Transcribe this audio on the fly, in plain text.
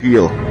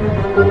Appeal.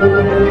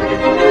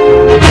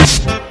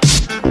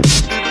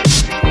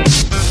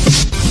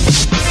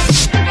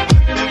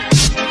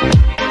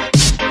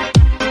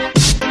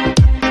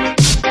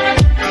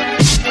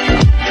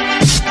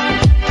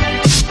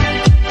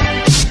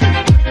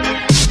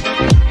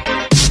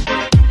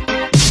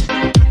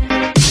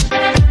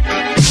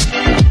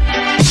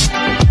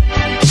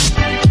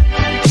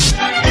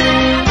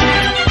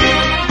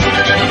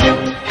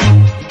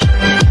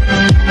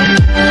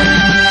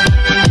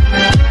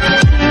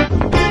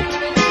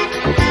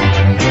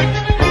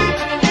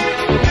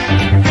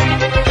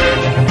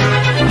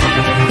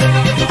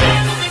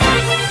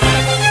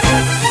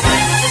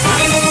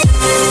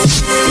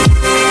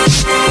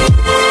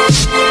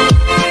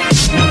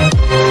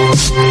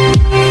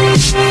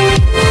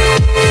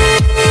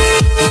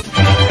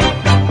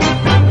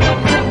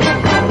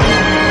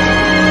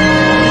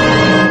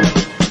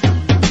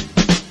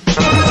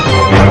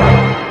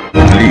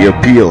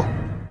 Appeal.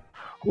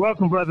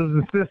 Welcome, brothers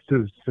and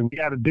sisters. And we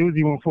got a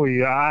doozy one for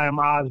you. I am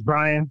Oz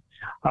Bryan.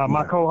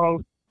 My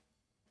co-host.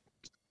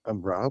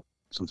 I'm Rob.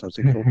 Sometimes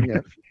they call me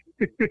F.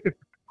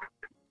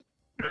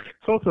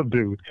 So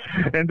subdued.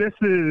 And this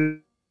is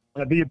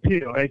The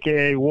Appeal,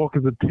 a.k.a.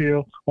 Walker's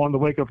Appeal, on the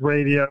Wake Up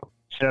Radio.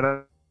 Shout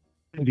out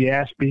to Cindy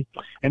Ashby.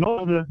 And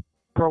all the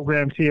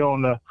programs here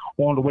on the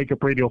Wake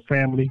Up Radio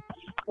family.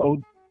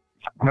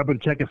 Remember to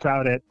check us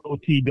out at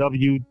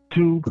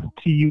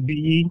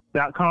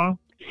otwtube.com.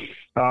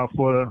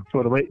 For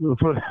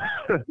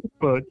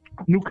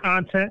new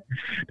content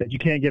that you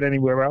can't get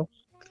anywhere else.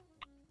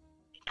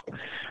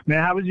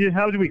 Man, how was your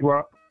week,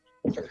 Rob?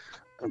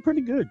 I'm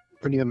pretty good,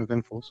 pretty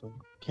uneventful, so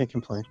can't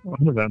complain.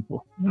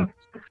 Uneventful.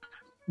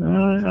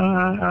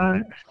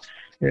 Yeah,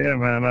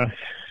 man. I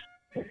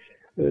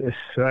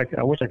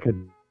wish I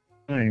could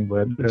sing,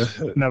 but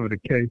never the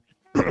case.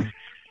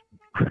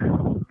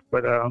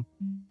 But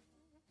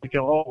we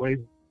can always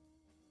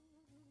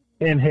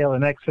inhale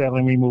and exhale,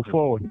 and we move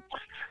forward.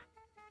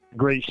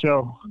 Great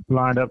show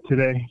lined up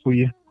today for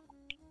you.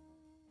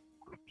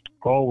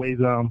 Always,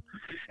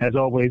 as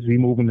always, we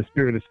move in the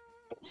spirit of.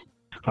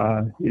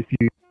 If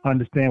you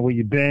understand where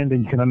you've been,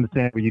 then you can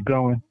understand where you're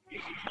going,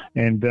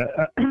 and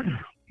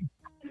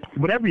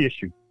with every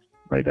issue,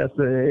 right?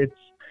 It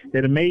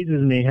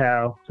amazes me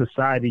how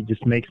society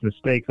just makes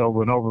mistakes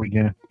over and over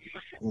again.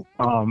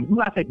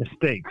 I say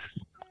mistakes.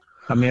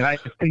 I mean,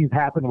 things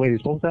happen the way they're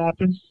supposed to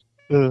happen.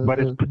 But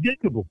it's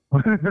predictable.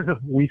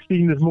 We've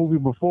seen this movie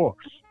before.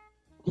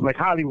 Like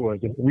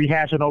Hollywood,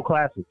 rehashing old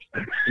classics.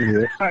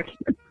 Yeah.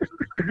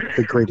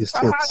 The greatest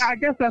hits. I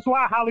guess that's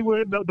why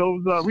Hollywood,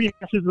 those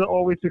rehashes are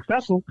always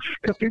successful,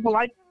 because people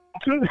like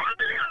to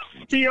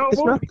see old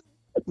movies.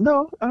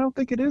 No, I don't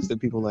think it is that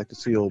people like to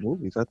see old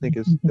movies. I think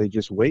they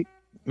just wait,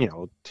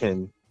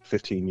 10,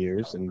 15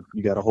 years, and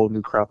you got a whole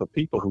new crop of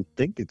people who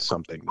think it's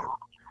something new.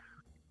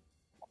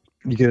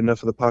 You get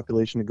enough of the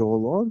population to go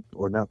along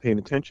or not paying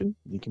attention,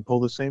 you can pull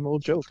the same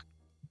old joke.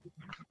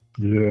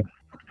 Yeah.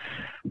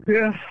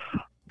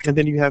 And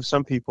then you have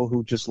some people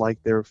who just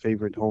like their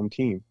favorite home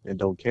team and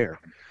don't care.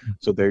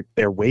 So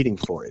they're waiting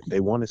for it. They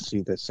want to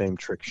see the same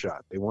trick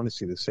shot. They want to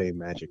see the same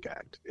magic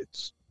act.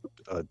 It's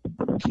a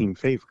team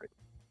favorite,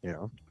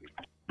 Yeah,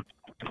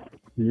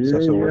 so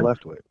that's what we're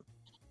left with.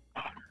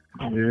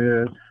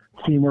 Yeah.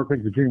 Teamwork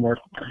makes the dream work.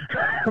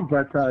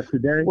 But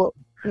today... Well,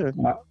 yeah.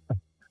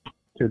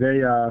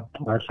 Today,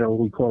 our show,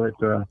 we call it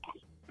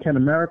Can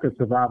America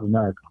Survive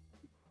America?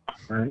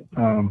 Right?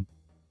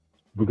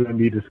 We're going to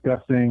be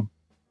discussing,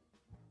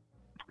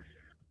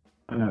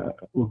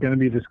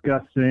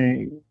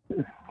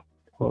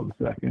 hold a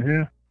second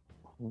here.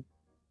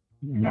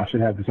 I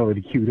should have this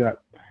already queued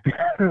up,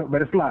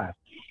 but it's live.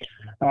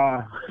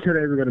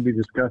 Today, we're going to be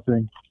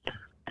discussing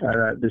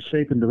the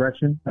shape and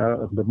direction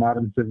of the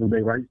modern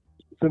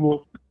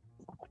civil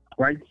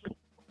rights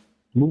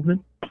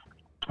movement.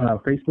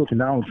 Facebook and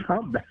Donald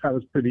Trump. That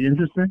was pretty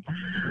interesting.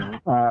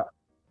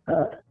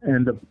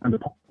 And the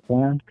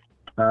forum.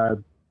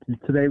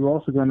 Today we're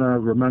also going to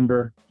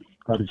remember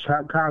the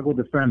Chicago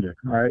Defender.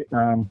 All right.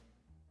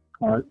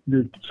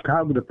 The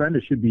Chicago Defender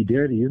should be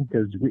dear to you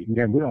because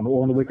we're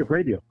on the Wake Up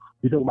Radio.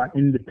 We talk about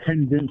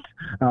independent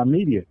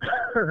media,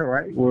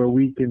 right, where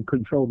we can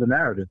control the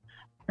narrative.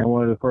 And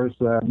one of the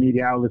first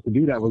media outlets to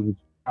do that was the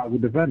Chicago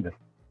Defender,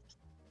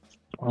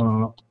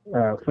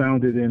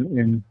 founded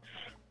in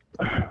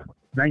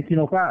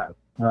 1905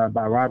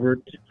 by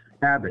Robert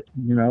Abbott.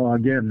 He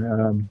was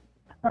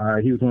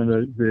one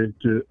of the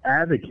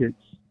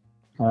advocates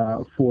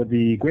for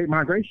the Great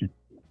Migration,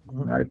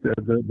 right?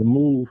 The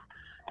move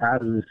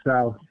out of the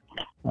South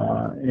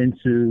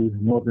into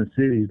northern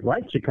cities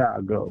like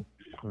Chicago,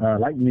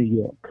 like New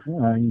York,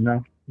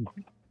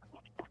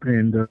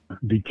 and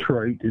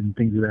Detroit and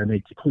things of that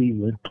nature,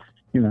 Cleveland,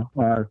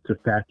 to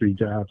factory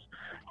jobs.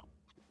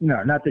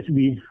 Not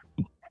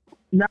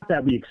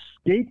that we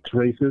escaped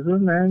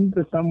racism, and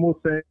some will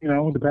say,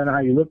 depending on how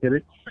you look at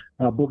it,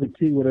 Booker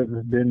T would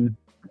have been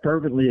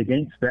fervently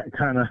against that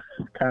kind of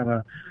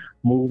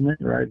movement,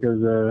 right?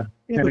 Because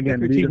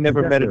Booker T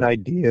never met an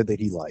idea that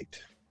he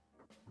liked.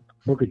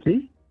 Booker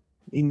T?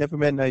 He never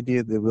met an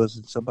idea that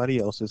wasn't somebody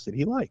else's that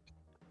he liked.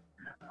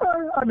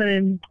 I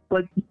mean,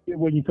 but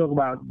when you talk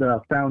about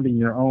founding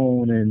your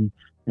own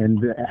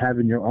and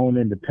having your own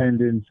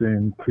independence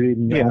and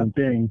creating your own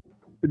thing,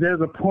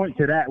 there's a point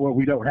to that what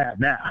we don't have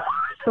now.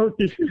 No,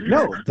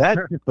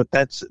 but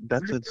that's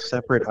a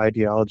separate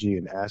ideology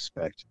and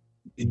aspect.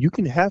 You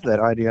can have that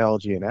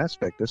ideology and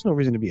aspect. There's no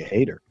reason to be a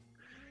hater.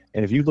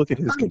 And if you look at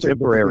his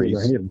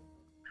contemporaries,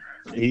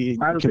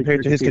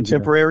 compared to his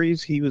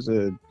contemporaries, he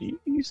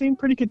seemed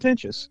pretty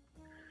contentious.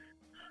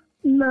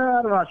 No,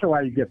 I'm not sure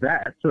why you get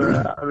that.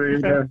 I mean,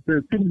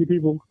 there's too many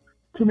people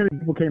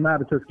came out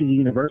of Tuskegee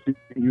University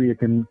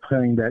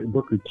saying that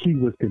Booker T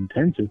was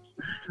contentious.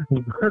 I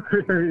mean,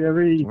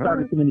 he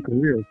started too many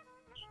careers.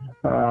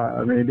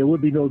 I mean, there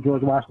would be no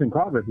George Washington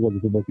Carver if it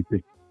wasn't for Booker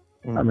T.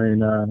 I mean,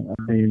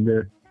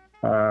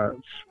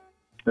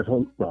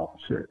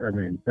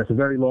 that's a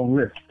very long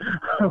list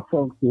of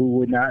folks who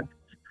would not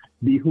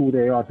be who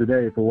they are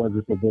today if it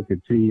wasn't for Booker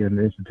T and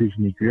the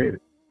institution he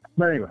created.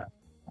 But anyway,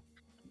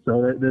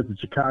 so there's the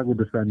Chicago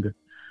Defender.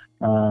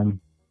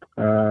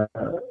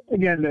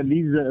 Again,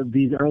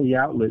 these early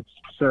outlets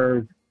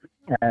serve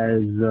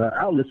as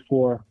outlets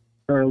for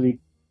early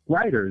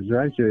writers,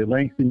 right? Your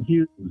Langston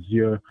Hughes,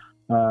 your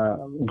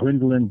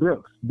Gwendolyn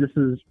Brooks. This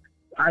is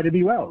Ida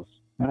B. Wells,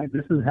 right?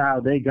 This is how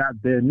they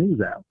got their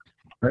news out,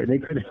 right?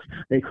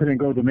 They couldn't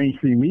go to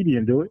mainstream media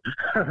and do it.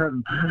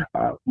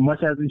 Much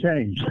hasn't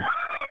changed.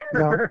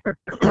 No.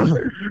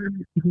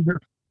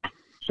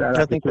 Shout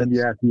out to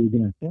Cindy Ashley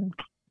again. Yeah.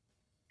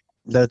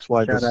 That's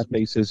why this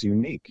space is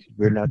unique.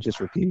 We're not just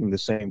repeating the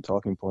same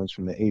talking points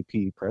from the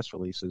AP press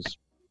releases.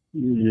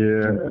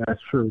 Yeah,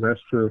 that's true.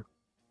 That's true.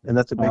 And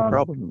that's a big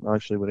problem,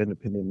 actually, with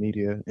independent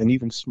media and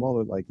even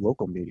smaller, like,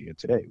 local media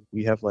today.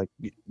 We have, like,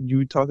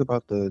 you talk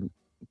about the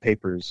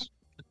papers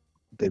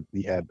that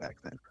we had back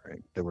then,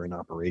 right? That were in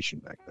operation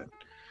back then.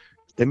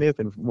 They may have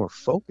been more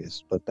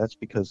focused, but that's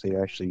because they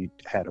actually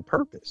had a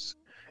purpose.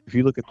 If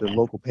you look at the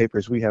local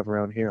papers we have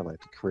around here, like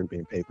the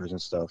Caribbean papers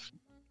and stuff,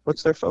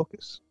 what's their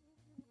focus?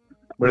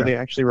 What are they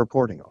actually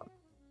reporting on?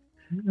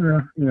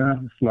 Yeah,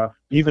 fluff.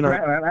 Even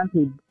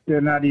actually,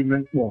 they're not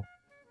even, well,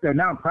 they're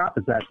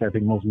nonprofits, actually. I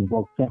think most of them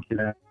folks think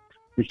that.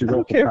 I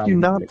don't care if you're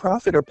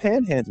nonprofit or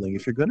panhandling.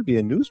 If you're going to be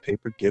a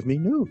newspaper, give me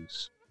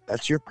news.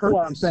 That's your purpose.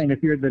 Well, I'm saying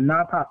if you're the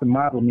nonprofit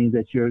model means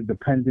that you're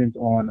dependent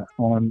on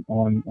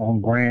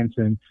grants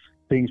and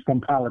things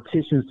from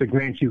politicians to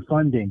grant you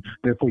funding.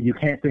 Therefore, you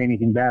can't say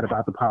anything bad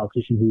about the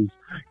politician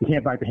you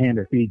can't bite the hand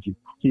that feeds you.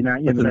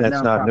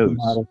 That's not news.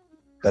 Model.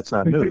 That's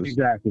not news.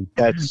 Exactly.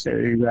 That's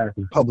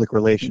public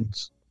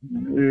relations.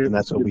 And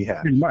that's what we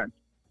have. Pretty much.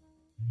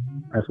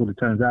 That's what it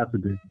turns out to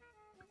be.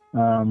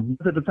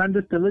 The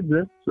Defender still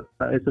exists.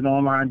 It's an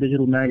online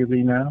digital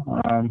magazine now.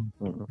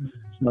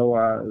 So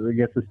I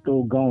guess it's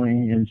still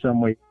going in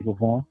some way, shape, or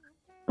form.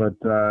 But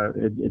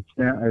it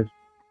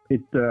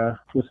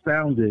was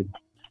founded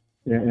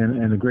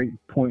in a great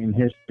point in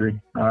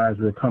history as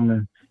we're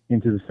coming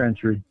into the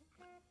century,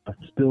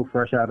 still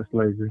fresh out of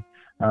slavery,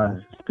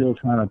 still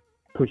trying to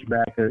push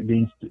back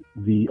against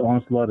the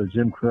onslaught of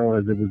Jim Crow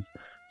as it was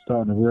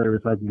starting to rear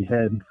its ugly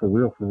head for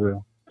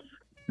real.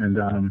 And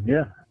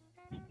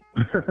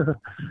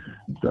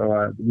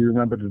so you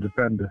remember the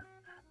Defender.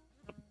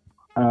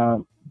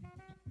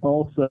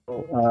 Also,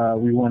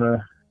 we want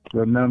to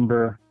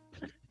remember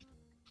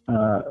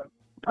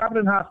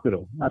Providence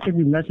Hospital. I think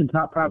we mentioned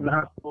Providence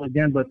Hospital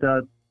again, but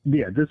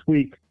this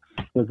week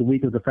was the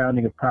week of the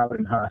founding of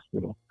Providence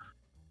Hospital.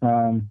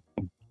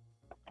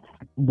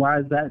 Why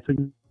is that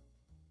significant?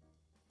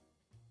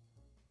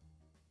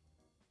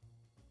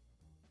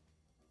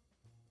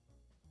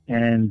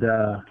 And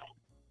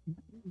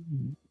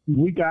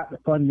we got the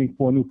funding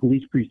for a new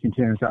police precinct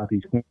here in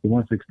Southeast Queens,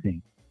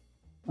 116.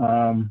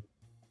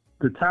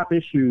 The top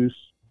issues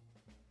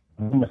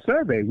from a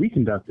survey we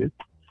conducted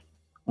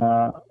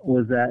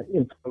was that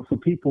for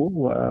people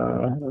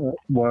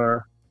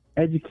were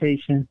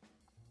education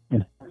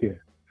and healthcare.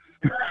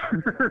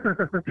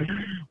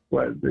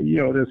 But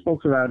there's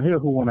folks around here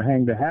who want to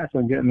hang their hats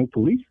on getting a new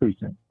police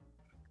precinct,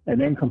 and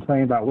then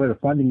complain about where the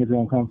funding is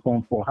going to come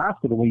from for a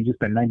hospital when you just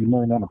spent $90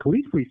 million on a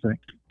police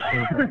precinct.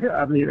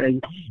 I mean,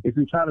 if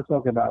we try to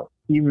talk about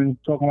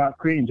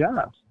creating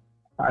jobs,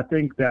 I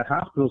think that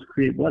hospitals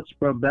create much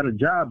better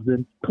jobs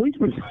than police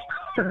precincts.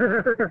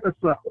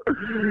 So,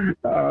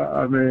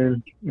 I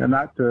mean,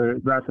 not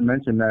to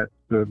mention that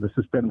the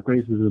systemic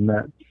racism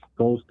that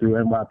goes through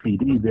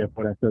NYPD,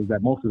 therefore that says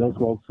that most of those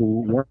folks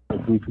who work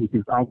with police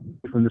precincts aren't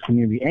from this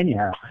community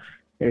anyhow.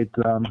 It's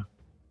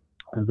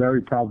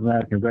very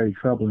problematic and very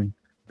troubling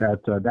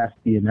that that's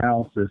the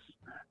analysis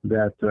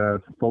that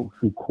folks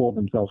who call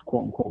themselves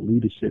quote-unquote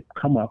leadership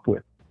come up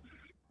with.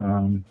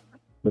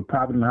 The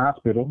Providence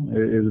Hospital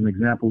is an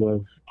example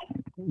of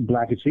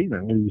Black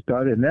achievement when we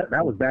started, and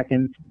that was back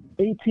in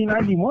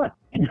 1891.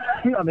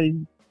 I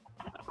mean,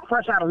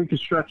 fresh out of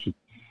Reconstruction.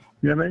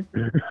 You know what I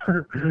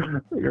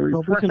mean?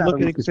 Well, we can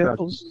look at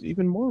examples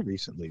even more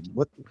recently.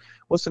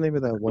 What's the name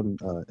of that one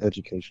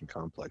education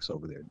complex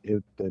over there?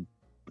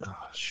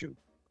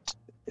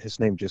 his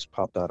name just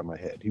popped out of my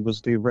head. He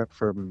was the rep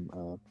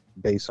from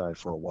Bayside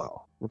for a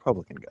while,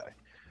 Republican guy.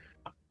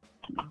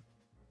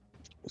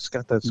 It's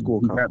got that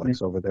school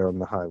complex over there on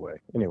the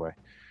highway. Anyway,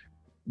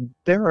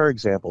 there are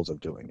examples of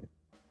doing it.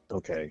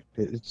 Okay,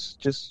 it's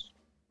just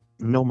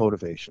no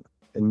motivation,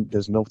 and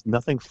there's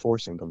nothing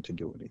forcing them to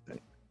do anything.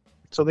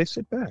 So they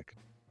sit back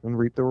and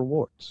reap the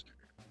rewards.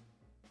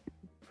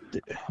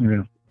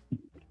 Yeah.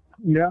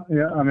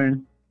 I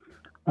mean,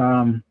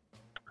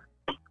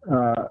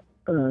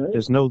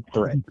 there's no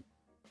threat.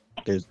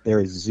 There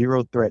is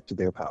zero threat to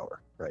their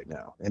power right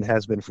now, and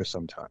has been for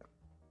some time.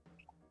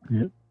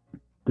 Yeah.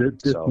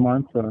 This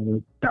month,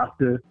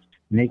 Dr.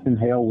 Nathan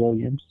Hale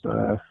Williams,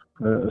 a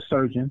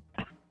surgeon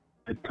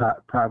at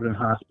Providence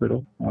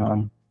Hospital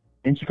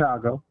in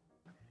Chicago,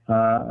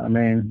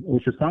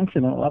 which was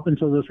functional up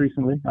until just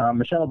recently.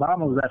 Michelle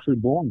Obama was actually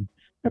born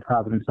at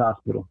Providence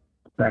Hospital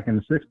back in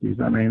the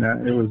 60s. I mean,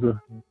 it was a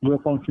real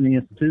functioning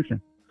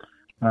institution.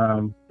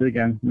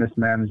 Again,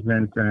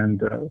 mismanagement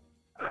and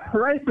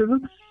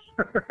racism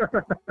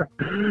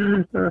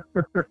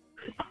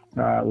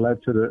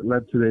led to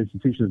the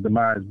institution's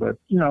demise. But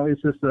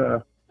it's just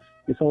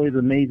it's always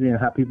amazing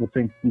how people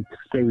say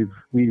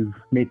we've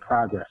made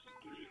progress.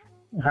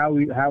 How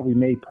we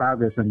made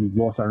progress and we've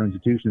lost our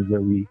institutions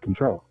that we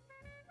control.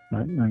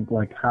 Right?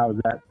 Like how is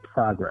that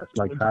progress?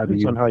 Like how do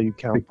you? On how you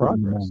count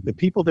progress. The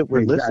people that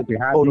we're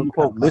quote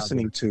unquote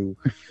listening to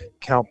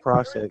count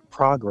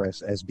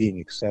progress as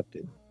being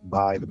accepted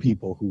by the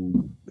people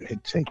who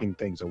had taken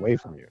things away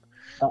from you.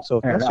 So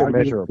if that's your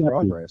measure of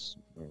progress.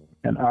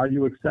 And are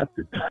you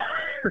accepted?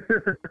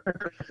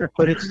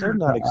 But it's still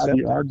not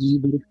accepted. Are you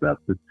being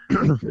accepted?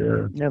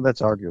 Yeah,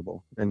 that's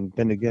arguable. And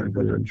then again,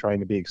 whether you're trying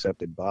to be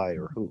accepted by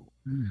or who.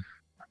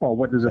 Well,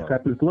 what does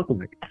acceptance look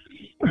like?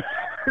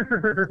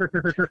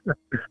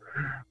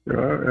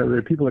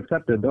 People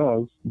accept their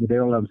dogs, but they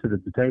don't let them sit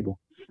at the table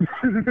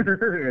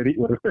and eat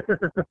with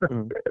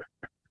them.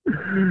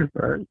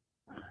 Right?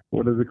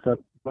 What does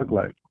acceptance look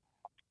like?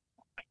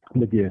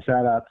 But yeah,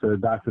 shout out to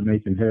Dr.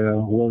 Nathan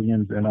Hale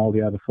Williams and all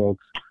the other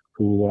folks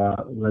who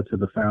led to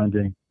the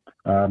founding.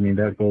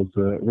 That goes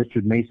to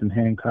Richard Mason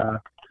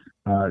Hancock,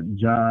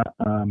 John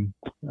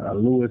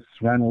Lewis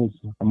Reynolds,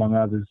 among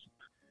others,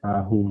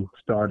 who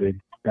started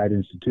that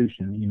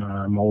institution.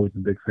 I'm always a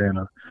big fan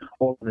of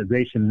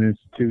organization and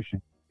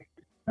institution.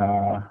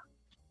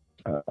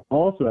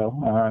 Also,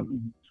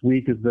 this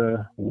week is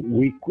the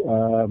week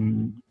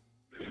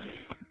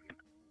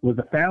was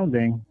the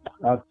founding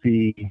of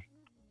the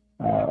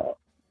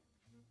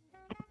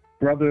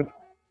Brotherhood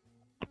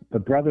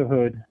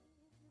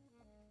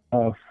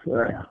of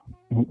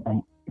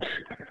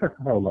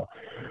hold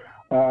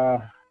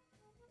on.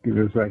 Give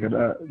me a second.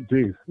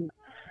 Geez,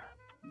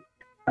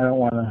 I don't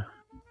want to.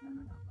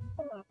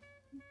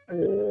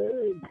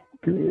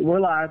 We're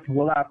live,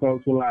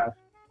 folks. We're live.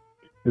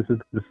 This is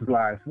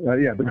live.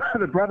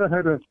 The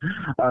Brotherhood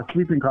of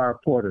Sleeping Car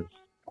Porters.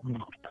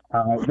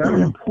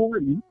 Very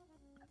important.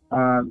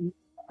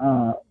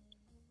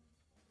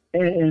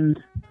 And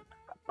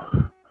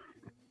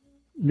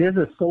there's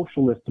a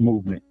socialist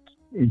movement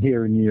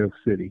here in New York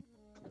City,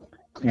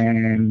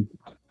 and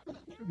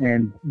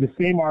the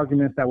same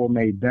arguments that were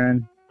made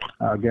then.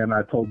 Again,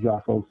 I told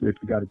y'all folks, if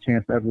you got a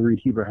chance to ever read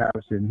Heber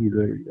Harrison, he's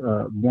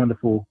a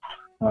wonderful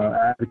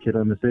advocate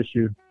on this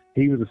issue.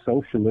 He was a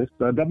socialist.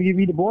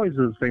 W.E.B. Du Bois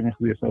was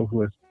famously a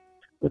socialist.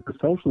 With the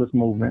socialist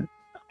movement,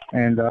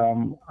 and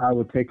I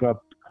would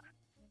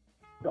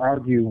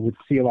argue with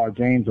C.L.R.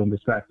 James on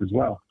this fact as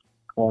well,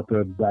 author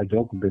of Black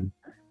Jacobin,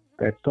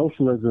 that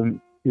socialism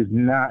is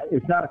not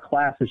a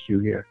class issue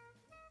here,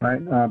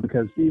 right?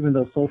 Because even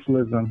though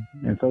socialism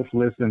and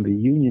socialists and the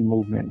union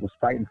movement was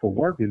fighting for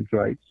workers'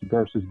 rights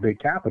versus big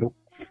capital,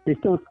 they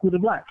still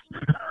excluded blacks,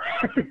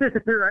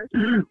 right?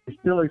 They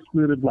still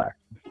excluded blacks,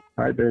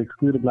 right? They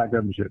excluded black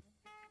membership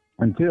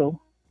until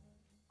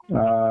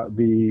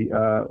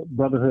the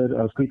Brotherhood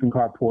of Sleeping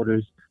Car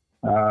Porters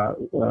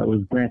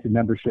was granted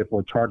membership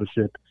or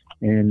chartership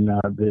in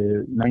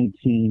the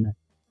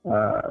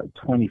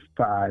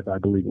 1925, I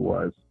believe it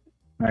was.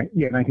 Right?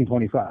 Yeah,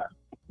 1925.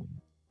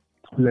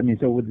 That means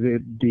so with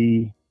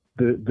the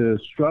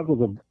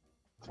struggles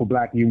for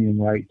black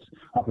union rights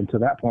up until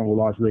that point were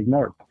largely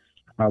ignored.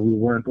 We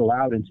weren't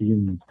allowed into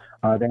unions.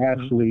 They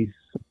actually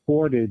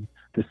supported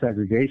the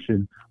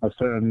segregation of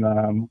certain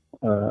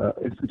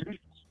institutions.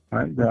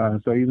 Right?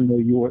 So even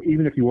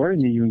if you were in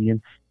the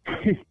union,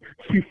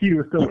 you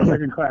were still a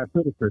second-class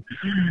citizen.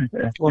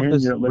 Well,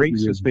 this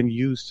race has been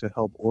used to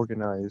help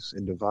organize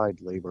and divide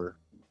labor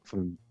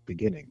from the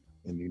beginning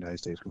in the United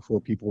States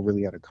before people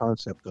really had a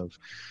concept of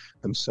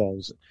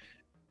themselves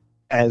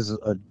as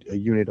a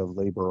unit of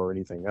labor or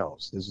anything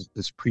else.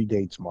 This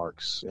predates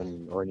Marx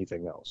or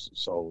anything else.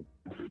 So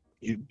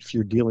if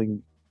you're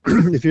dealing,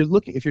 if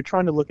you're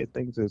trying to look at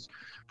things as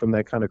from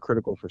that kind of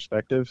critical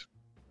perspective,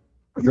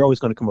 you're always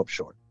going to come up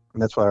short.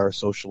 And that's why our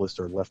socialist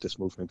or leftist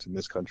movements in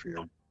this country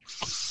are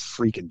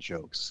freaking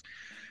jokes.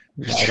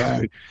 You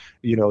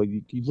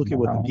look at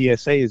what the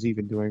DSA is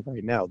even doing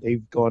right now.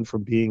 They've gone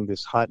from being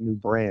this hot new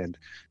brand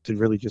to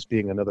really just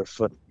being another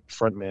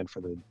frontman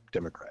for the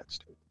Democrats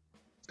do.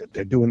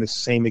 They're doing the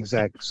same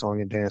exact song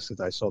and dance that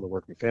I saw the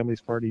Working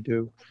Families Party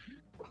do.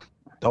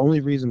 The only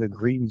reason the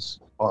Greens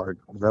are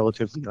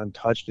relatively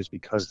untouched is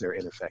because they're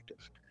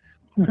ineffective.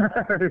 Good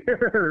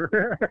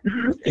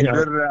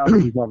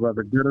analysis, my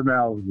brother. Good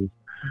analysis.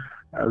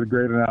 That was a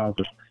great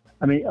analysis.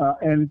 I mean,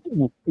 and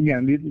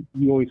again,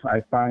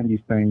 I find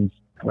these things,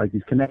 like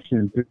these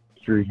connections in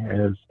history,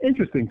 as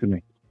interesting to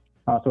me.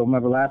 So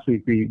remember last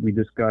week we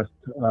discussed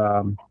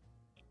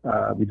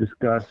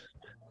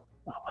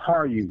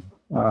HARU,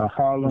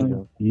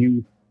 Harlem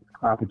Youth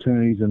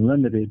Opportunities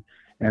Unlimited,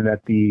 and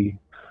that the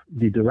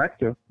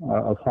director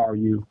of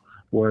HARU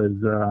was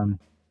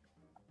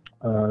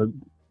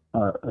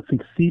I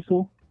think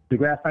Cecil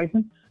deGrasse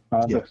Tyson,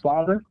 the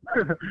father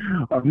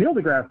of Neil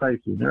deGrasse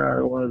Tyson,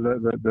 one of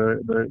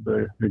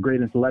the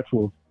great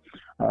intellectuals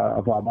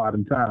of our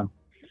modern time.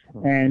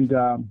 And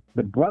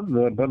the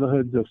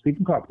Brotherhoods of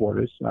Sleeping Car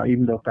Porters,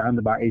 even though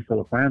founded by A.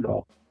 Philip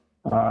Randolph,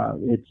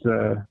 its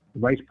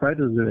vice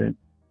president,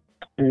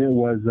 it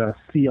was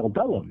C.L.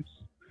 Dellums,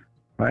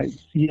 right?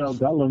 C.L.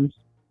 Dellums,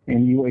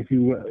 and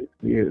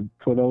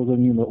for those of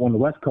you on the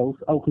West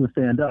Coast, Oakland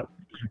stand up,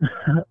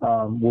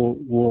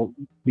 will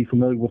be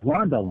familiar with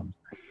Ron Dellums.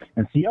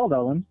 And C.L.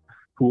 Dellums,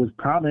 who was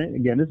prominent,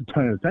 again, this is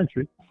turn of the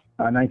century,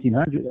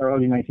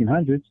 early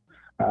 1900s,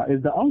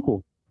 is the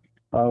uncle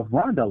of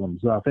Ron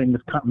Dellums,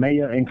 famous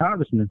mayor and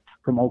congressman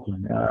from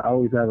Oakland. I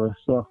always have a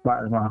soft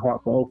spot in my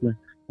heart for Oakland,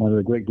 one of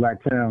the great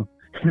black towns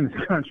in this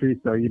country.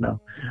 So,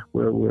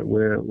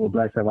 where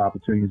blacks have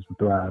opportunities to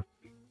thrive.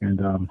 And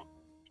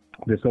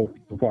they're so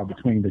far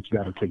between that you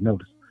got to take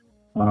notice.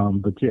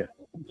 But yeah,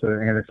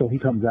 so he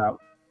comes out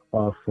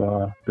of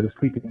the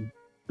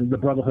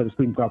Brotherhood of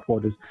Sleeping Car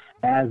Porters,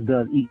 as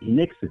does E.D.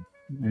 Nixon.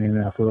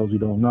 And for those who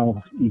don't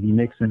know, E.D.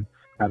 Nixon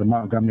out of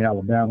Montgomery,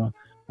 Alabama,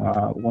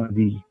 one of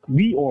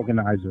the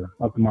organizer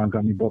of the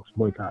Montgomery Books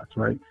boycotts,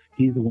 right?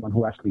 He's the one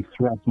who actually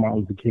thrust Martin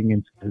Luther King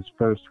into his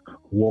first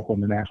walk on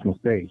the national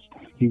stage.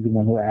 He's the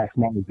one who asked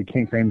Martin Luther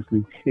King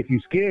famously, "If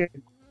you're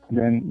scared,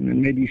 then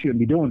maybe you shouldn't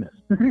be doing this,"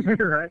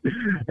 right?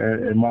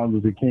 And Martin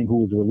Luther King, who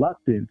was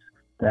reluctant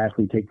to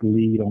actually take the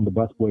lead on the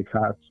bus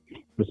boycotts,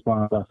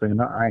 responds by saying,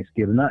 "No, I ain't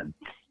scared of nothing."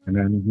 And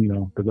then,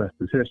 the rest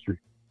is history.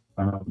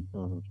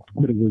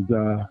 But it was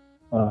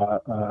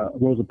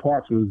Rosa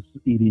Parks was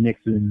E.D.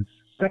 Nixon's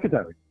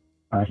secretary.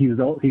 He was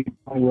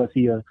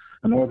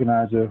an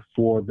organizer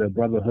for the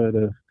Brotherhood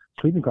of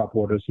Sleeping Car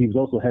Porters. He was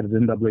also head of the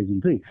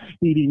NAACP.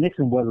 E.D.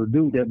 Nixon was a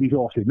dude that we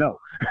all should know.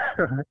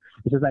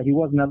 It's just that he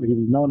was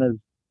known as,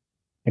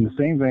 in the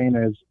same vein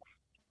as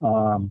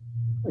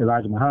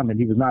Elijah Muhammad,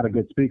 he was not a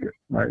good speaker,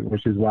 right?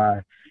 Which is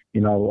why,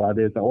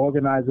 there's the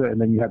organizer and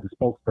then you have the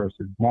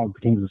spokesperson. Martin Luther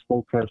King was a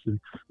spokesperson.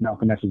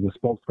 Malcolm X was a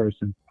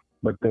spokesperson.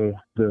 But the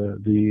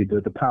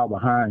power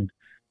behind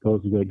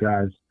those great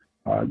guys,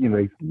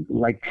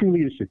 like true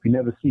leadership, you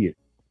never see it.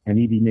 And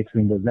E.D.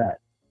 Nixon was that.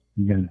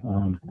 Again,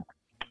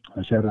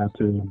 a shout out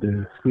to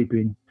the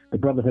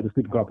Brotherhood of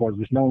Sleeping Car Porters,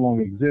 which no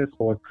longer exists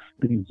or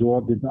been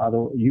absorbed into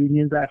other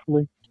unions,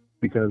 actually,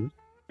 because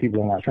people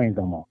don't like trains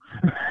no more.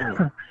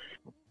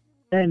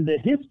 And the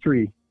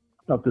history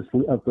of the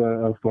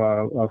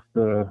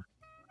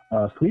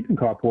sleeping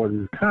car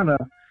porters is kind of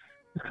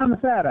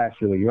sad,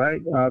 actually,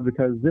 right?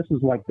 Because this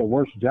is like the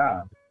worst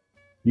job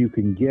you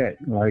can get.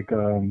 Like,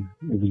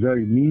 it's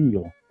very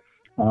menial.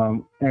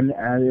 And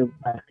it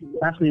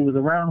was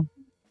around.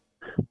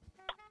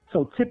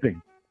 So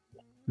tipping.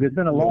 There's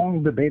been a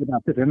long debate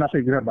about tipping. I'm not sure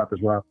if you heard about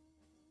this, Rob.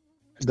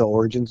 The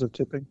origins of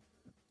tipping?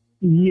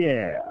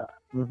 Yeah.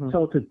 Mm-hmm.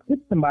 So to tip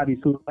somebody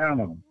is to look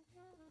down on them.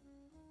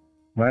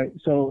 Right?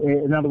 So,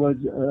 in other words,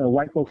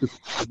 white folks,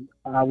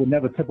 I would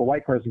never tip a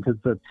white person because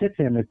to tip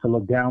him is to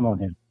look down on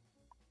him.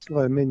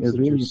 Well, it means it's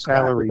really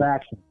salary.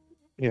 Action.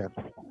 Yeah.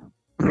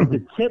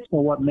 The tips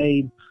are what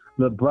made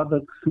the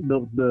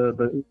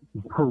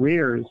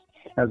careers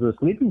as a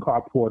sleeping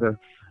car porter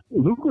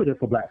lucrative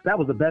for blacks. That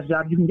was the best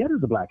job you can get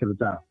as a black at the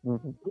time.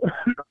 Mm-hmm.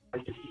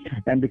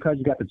 And because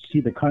you got to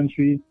see the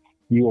country,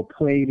 you were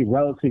paid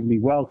relatively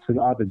well to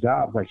other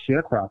jobs like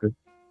sharecropping.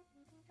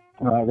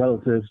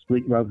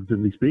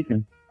 Relatively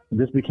speaking,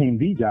 this became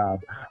the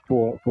job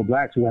for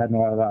blacks who had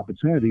no other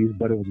opportunities,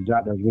 but it was a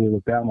job that was really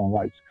looked down on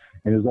whites.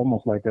 And it was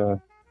almost like a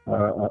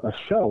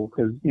show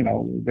because,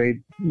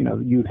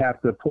 you'd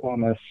have to put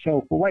on a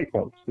show for white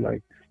folks.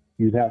 Like,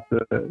 you'd have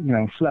to,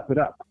 schlep it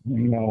up,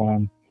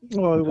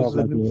 well, it was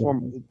a new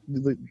form.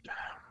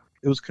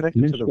 It was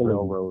connected to the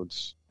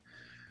railroads.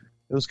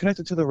 It was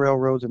connected to the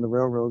railroads, and the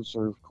railroads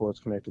are, of course,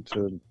 connected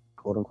to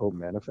 "quote unquote"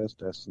 manifest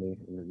destiny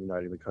in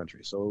uniting the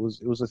country. So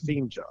it was a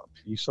theme job.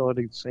 You saw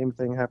the same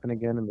thing happen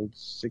again in the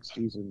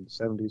 60s and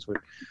 70s with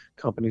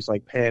companies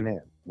like Pan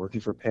Am.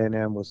 Working for Pan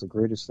Am was the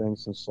greatest thing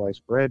since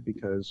sliced bread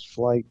because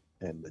flight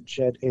and the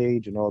jet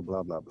age and all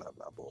blah blah blah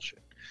blah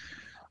bullshit.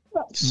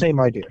 Same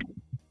idea.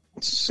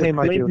 Same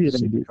idea with the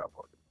sleeping car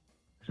porter.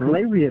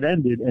 Slavery had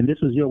ended, and this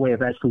was your way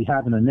of actually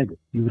having a nigger.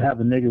 You would have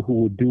a nigger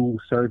who would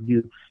serve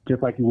you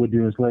just like you would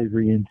do in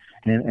slavery, and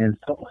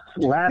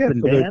laugh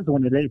and dance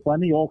when it ain't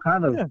funny, all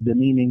kind of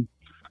demeaning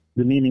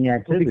demeaning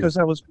activity. Because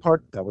that was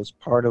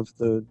part of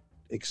the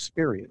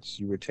experience.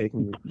 You were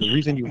taking the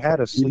reason you had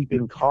a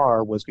sleeping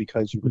car was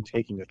because you were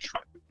taking a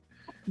trip.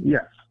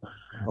 Yes.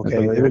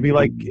 Okay, it would be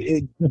like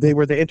they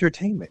were the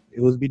entertainment.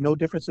 It would be no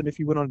different than if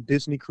you went on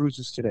Disney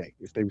cruises today,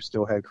 if they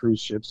still had cruise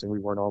ships and we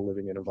weren't all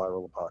living in a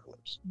viral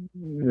apocalypse.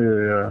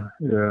 Yeah.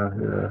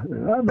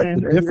 But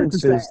the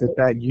difference is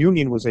that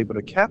union was able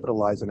to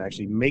capitalize and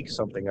actually make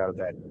something out of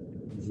that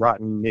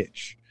rotten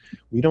niche.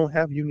 We don't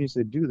have unions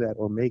that do that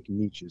or make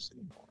niches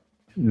anymore.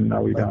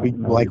 No, we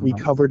don't. We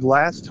covered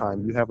last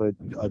time, you have a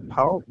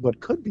power,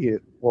 what could be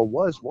or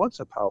was once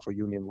a powerful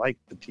union like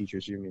the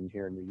teachers union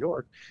here in New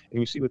York, and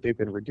you see what they've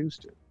been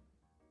reduced to.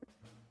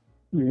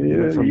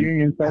 Yeah,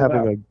 unions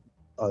having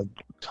a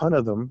ton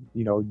of them.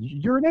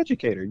 You're an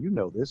educator, you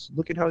know this.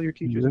 Look at how your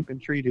teachers have been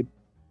treated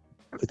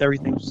with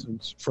everything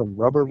from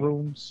rubber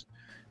rooms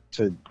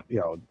to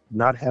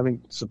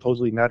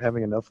supposedly not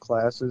having enough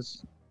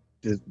classes,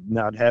 to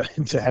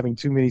having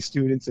too many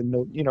students, and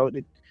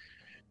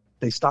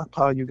they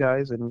stockpile you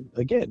guys, and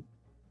again,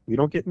 we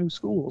don't get new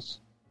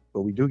schools,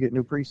 but we do get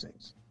new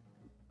precincts.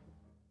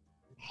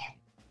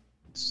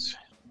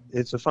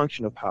 It's a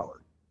function of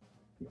power,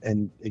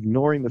 and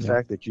ignoring the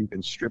fact that you've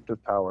been stripped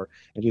of power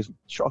and just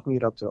chalking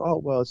it up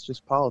to, it's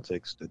just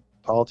politics. That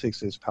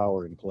politics is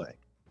power in play.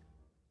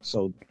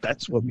 So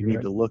that's what we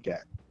need to look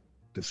at.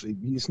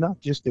 It's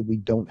not just that we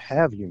don't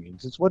have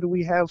unions. It's what do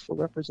we have for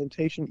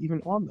representation even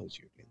on those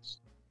unions.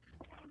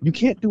 You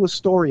can't do a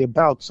story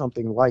about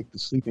something like the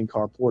sleeping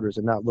car porters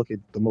and not look at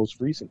the most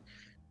recent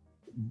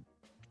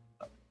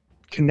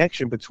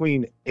connection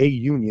between a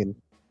union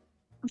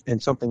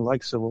and something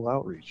like civil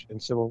outreach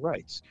and civil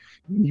rights.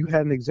 You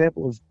had an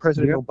example of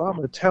President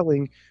Obama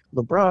telling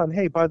LeBron,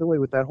 hey, by the way,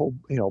 with that whole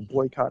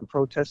boycott and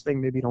protest thing,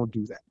 maybe don't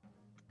do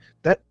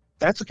that.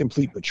 That's a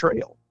complete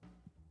betrayal.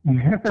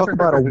 Talk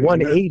about a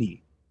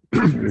 180.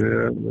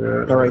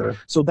 All right.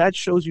 So that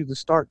shows you the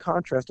stark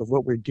contrast of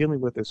what we're dealing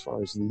with as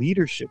far as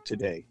leadership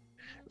today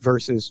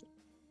versus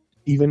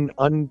even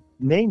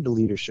unnamed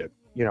leadership.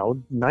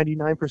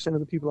 99% of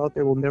the people out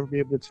there will never be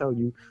able to tell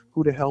you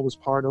who the hell was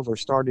part of or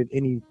started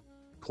any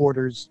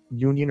porters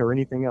union or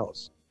anything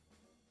else.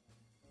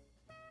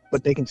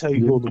 But they can tell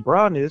you who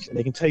LeBron is, and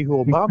they can tell you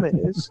who Obama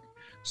is.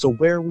 So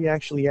where are we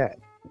actually at?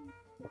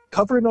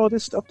 Covering all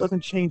this stuff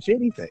doesn't change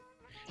anything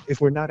if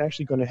we're not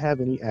actually going to have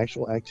any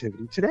actual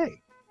activity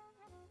today.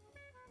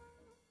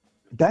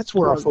 That's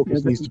where our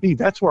focus needs to be.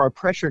 That's where our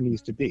pressure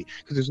needs to be.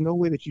 Because there's no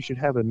way that you should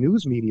have a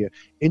news media,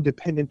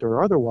 independent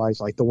or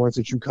otherwise, like the ones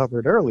that you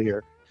covered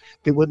earlier,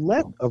 that would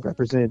let a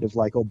representative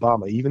like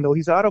Obama, even though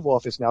he's out of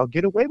office now,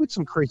 get away with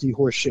some crazy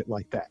horse shit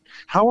like that.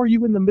 How are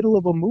you in the middle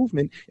of a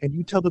movement and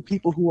you tell the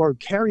people who are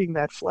carrying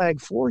that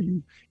flag for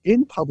you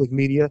in public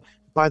media,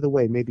 by the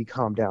way, maybe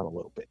calm down a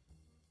little bit?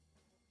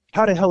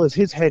 How the hell is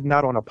his head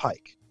not on a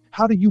pike?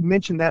 How do you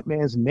mention that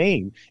man's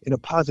name in a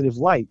positive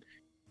light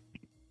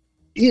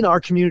in our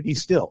community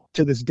still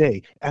to this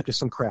day after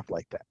some crap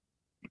like that?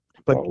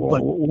 But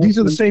these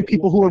are the same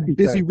people who are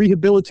busy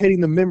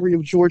rehabilitating the memory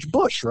of George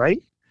Bush,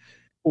 right?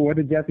 What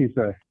did Jesse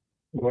say?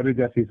 What did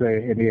Jesse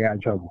say and he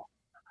had trouble?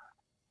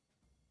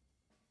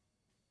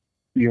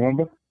 You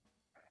remember?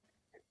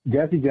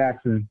 Jesse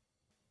Jackson,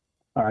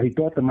 he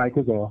thought the mic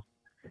was off,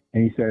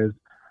 and he says,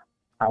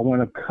 I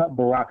want to cut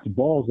Barack's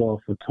balls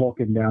off for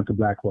talking down to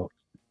black folks.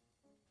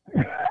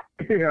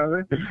 You know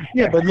what I mean?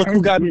 Yeah, but look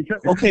who got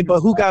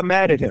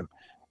mad at him?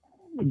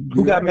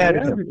 Who got mad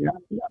at him?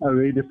 I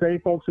mean, the same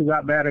folks who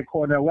got mad at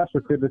Cornel West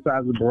for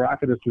criticizing Barack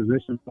and his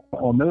position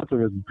on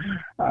militarism.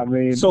 I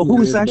mean, so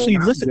who is actually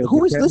listening?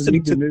 Who is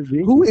listening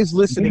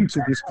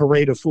to this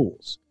parade of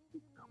fools?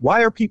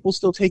 Why are people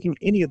still taking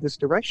any of this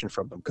direction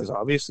from them? Because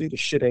obviously the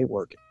shit ain't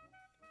working.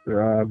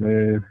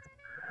 Man,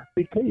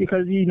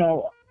 because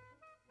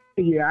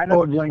yeah, I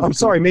know. I'm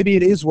sorry, maybe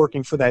it is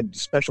working for that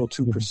special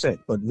 2%,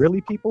 but really,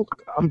 people,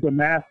 the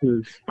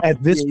masses.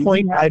 At this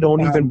point, I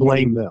don't even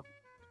blame them.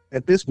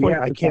 At this point,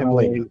 I can't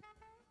blame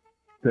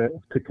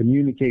them. To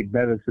communicate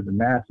better to the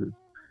masses,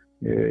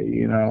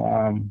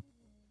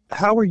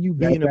 how are you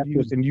being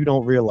abused and you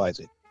don't realize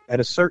it? At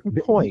a certain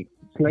point,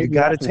 you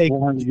got to take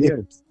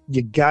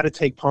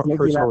personal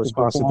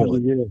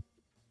responsibility.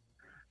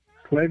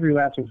 Slavery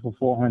lasted for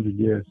 400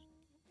 years.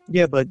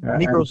 Yeah, but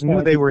Negroes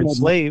knew they were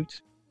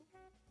enslaved.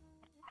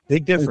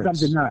 Big difference.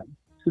 Some did not.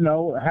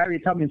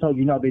 Harriet Tubman told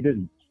you no, they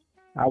didn't.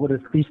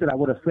 He said I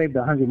would have slaved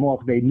 100 more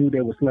if they knew they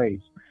were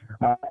slaves.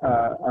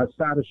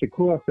 Assata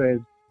Shakur says,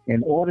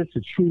 in order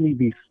to truly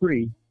be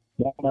free,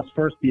 one must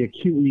first be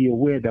acutely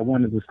aware that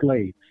one is a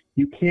slave.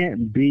 You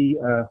can't be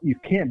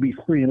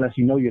free unless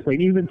you know you're a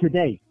slave. Even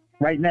today,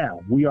 right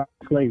now, we are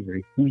in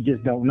slavery. We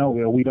just don't know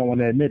it, or we don't want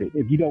to admit it.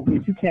 If you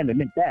can't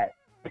admit that,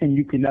 then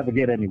you can never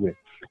get anywhere.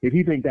 If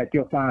you think that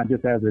you're fine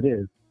just as it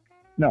is,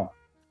 no.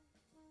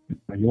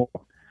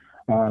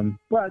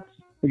 But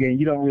again,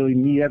 you don't really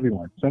need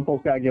everyone. Some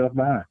folks gotta get left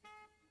behind.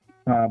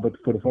 But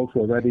for the folks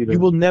who are ready to, you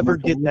will never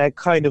get that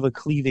kind of a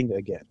cleaving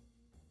again.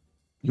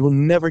 You will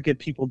never get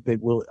people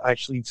that will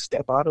actually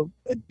step out of,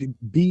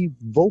 be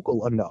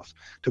vocal enough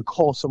to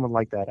call someone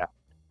like that out.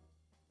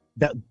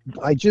 That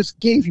I just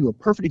gave you a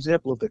perfect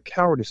example of the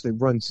cowardice that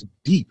runs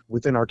deep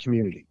within our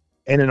community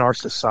and in our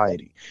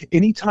society.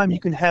 Anytime you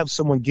can have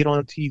someone get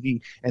on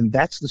TV and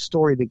that's the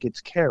story that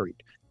gets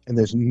carried and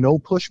there's no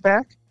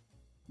pushback,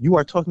 you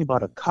are talking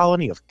about a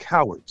colony of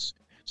cowards.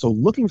 So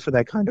looking for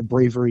that kind of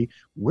bravery,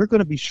 we're going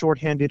to be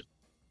shorthanded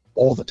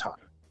all the time.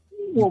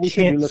 Well, we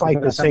can't fight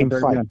the same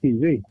fight on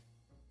TV.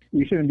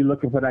 You shouldn't be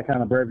looking for that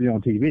kind of bravery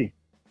on TV.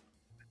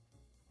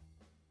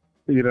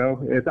 You know,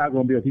 it's not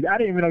going to be on TV. I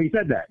didn't even know you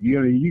said that.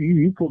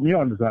 You put me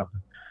on to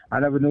something. I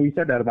never knew you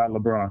said that about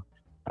LeBron.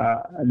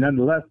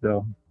 Nonetheless,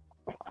 though,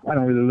 I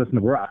don't really listen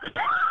to Barack.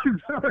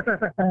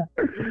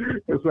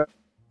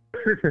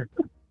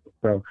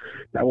 So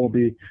that won't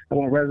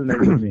resonate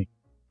with me.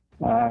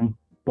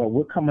 But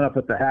we're coming up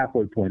at the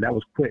halfway point. That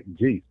was quick.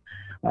 Geez.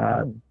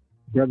 Brothers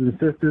and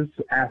sisters,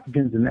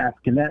 Africans and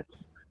Africanettes,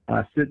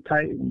 sit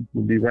tight.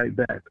 We'll be right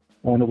back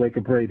on the Wake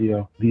Up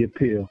Radio, The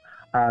Appeal,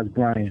 Oz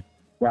Bryant,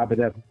 Robert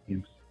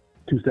Evans.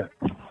 2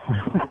 seconds.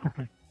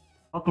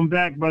 Welcome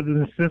back, brothers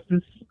and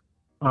sisters,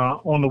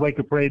 on the Wake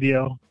Up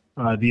Radio,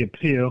 The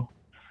Appeal.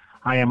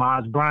 I am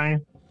Oz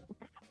Bryant,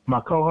 my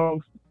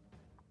co-host.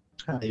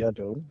 How y'all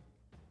doing?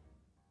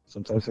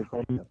 Sometimes they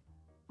call me up.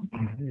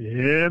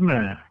 Yeah,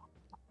 man.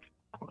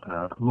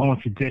 Long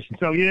tradition.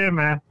 So, yeah,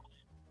 man.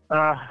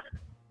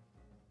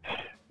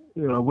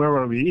 Where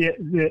were we?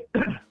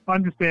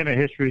 Understand the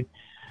history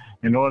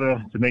in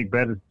order to make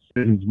better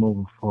decisions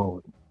moving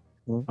forward.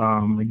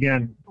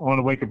 Again, on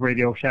the Wake Up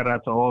Radio, shout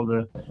out to all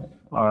the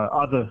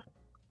other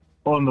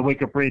on the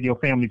Wake Up Radio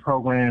family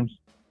programs.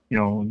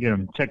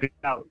 Again, check it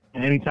out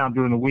anytime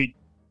during the week.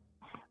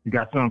 You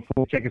got something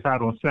full. Check us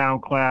out on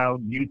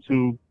SoundCloud,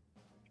 YouTube,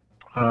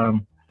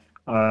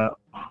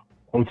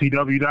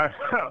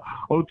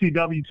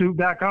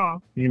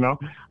 OTW2.com,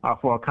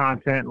 for our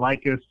content.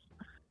 Like us,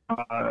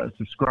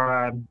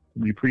 subscribe.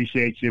 We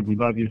appreciate you. We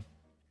love you.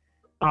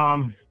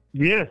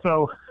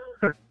 So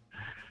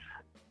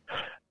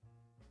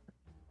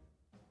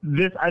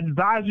this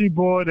advisory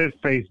board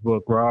at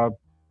Facebook, Rob.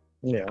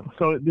 Yeah.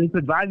 So this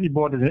advisory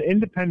board is an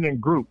independent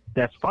group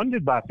that's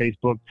funded by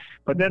Facebook,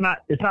 but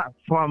it's not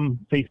from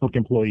Facebook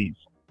employees.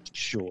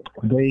 Sure.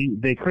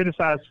 They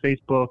criticize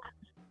Facebook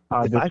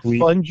if this I week.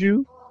 Fund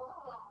you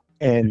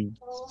and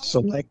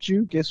select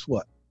you, guess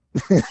what?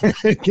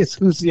 Guess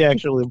who's the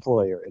actual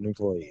employer and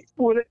employee?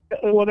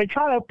 Well, they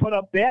try to put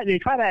up that. They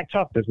try to act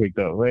tough this week,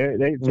 though.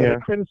 They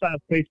criticize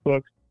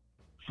Facebook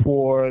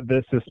for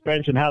the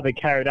suspension, how they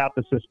carried out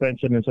the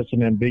suspension in such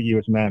an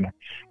ambiguous manner.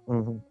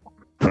 Mm-hmm.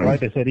 Right?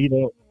 They said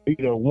either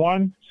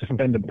 1,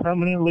 suspend them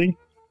permanently,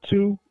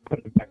 2,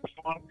 put them back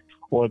on,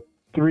 or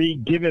 3,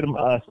 give them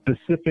a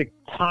specific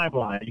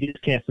timeline. You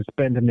just can't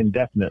suspend them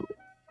indefinitely.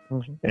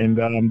 Mm-hmm. And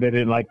they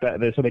didn't like that.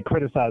 So they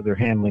criticized their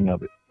handling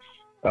of it.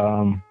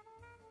 To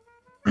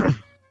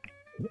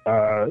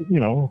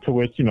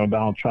which,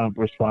 Donald Trump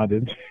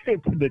responded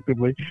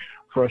predictably,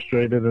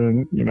 frustrated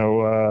and,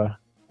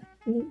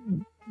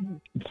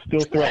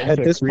 still threatening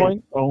to create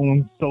his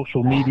own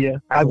social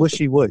media. I wish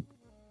he would.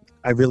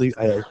 I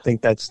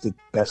think that's the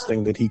best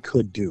thing that he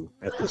could do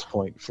at this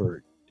point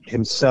for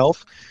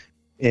himself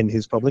and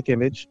his public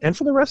image and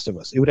for the rest of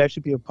us. It would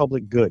actually be a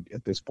public good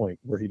at this point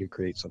were he to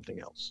create something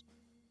else.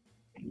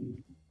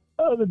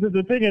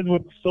 The thing is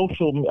with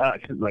social,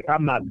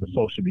 I'm not the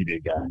social media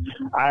guy.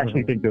 I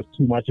actually think there's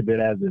too much of it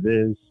as it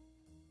is.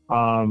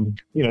 I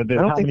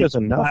don't think there's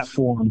enough.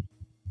 Platforms.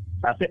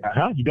 I think,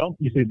 You don't?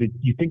 You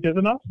think there's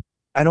enough?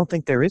 I don't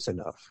think there is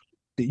enough.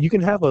 You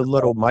can have a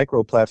little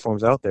micro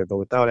platforms out there, but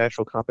without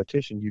actual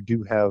competition, you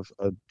do have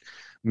a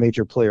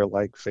major player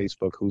like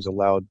Facebook who's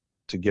allowed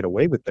to get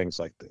away with things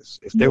like this.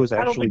 If there was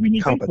actually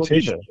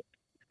competition.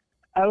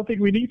 I don't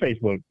think we need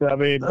Facebook. I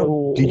mean,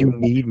 do you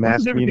need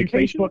mass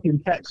communication? Facebook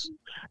and text.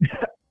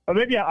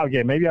 Maybe I'm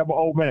an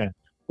old man.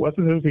 What's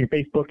the difference between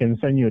Facebook and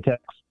send you a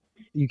text?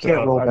 You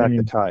can't roll back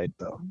the tide,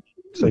 though.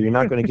 So you're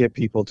not going to get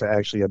people to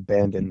actually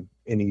abandon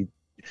any,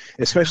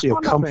 especially a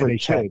comfort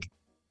check.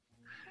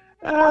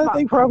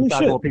 They probably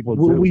should.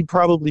 We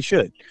probably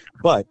should.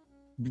 But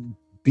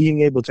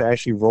being able to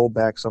actually roll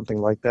back something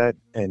like that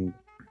and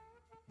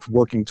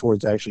working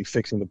towards actually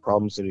fixing the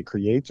problems that it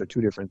creates are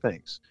two different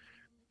things.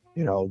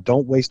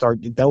 Don't waste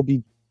that would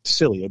be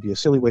silly. It'd be a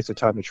silly waste of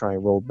time to try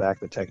and roll back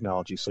the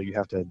technology, so you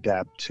have to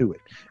adapt to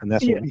it. And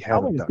that's what we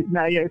haven't done.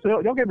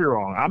 So don't get me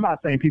wrong. I'm not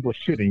saying people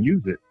shouldn't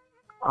use it.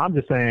 I'm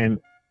just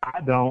saying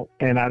I don't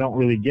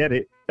really get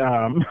it.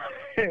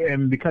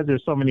 And because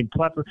there's so many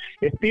platforms,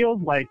 it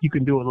feels like you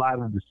can do a lot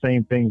of the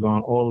same things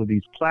on all of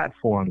these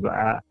platforms.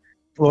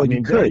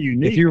 You could.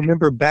 If you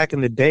remember back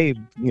in the day,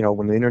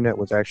 when the internet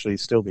was actually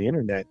still the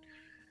internet,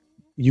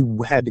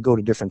 you had to go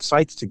to different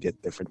sites to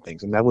get different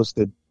things. And that was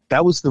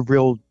the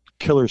real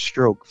killer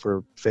stroke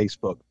for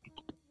Facebook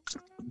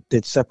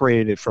that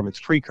separated it from its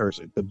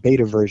precursor, the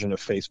beta version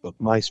of Facebook,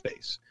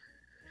 MySpace.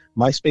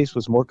 MySpace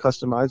was more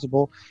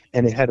customizable,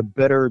 and it had a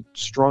better,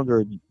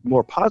 stronger,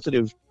 more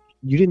positive.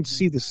 You didn't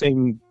see the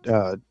same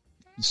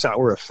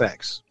sour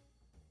effects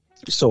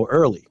so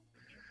early.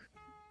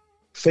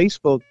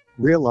 Facebook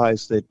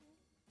realized that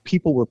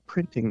people were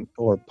printing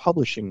or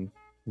publishing,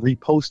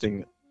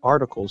 reposting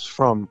articles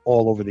from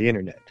all over the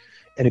internet.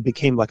 And it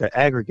became like an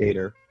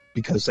aggregator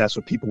because that's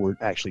what people were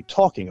actually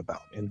talking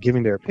about and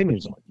giving their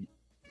opinions on.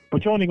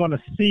 But you're only going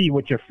to see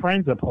what your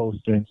friends are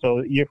posting.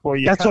 So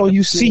that's all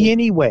you see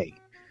anyway.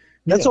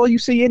 That's all you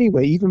see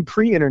anyway. Even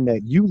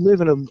pre-internet, you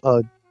live in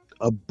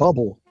a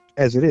bubble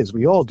as it is.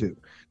 We all do.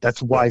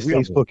 That's why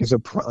Facebook is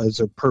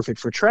a perfect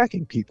for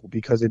tracking people,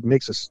 because it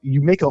makes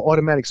you make an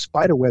automatic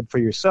spider web for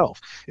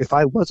yourself. If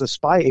I was a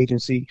spy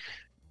agency,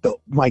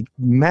 my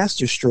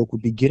master stroke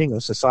would be getting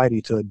a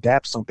society to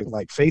adapt something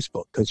like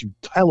Facebook, because you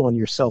tell on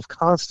yourself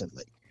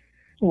constantly.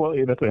 Well,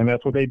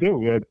 that's what they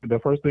do. The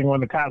first thing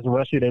when the cops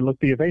rush you, they look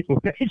to your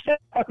Facebook page.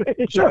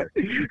 Sure.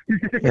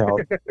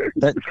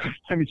 Let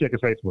me check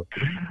his Facebook.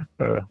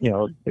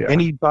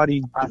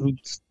 Anybody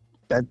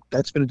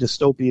that's been a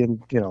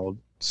dystopian,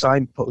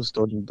 signpost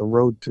on the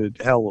road to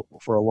hell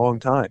for a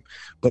long time.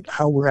 But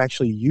how we're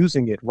actually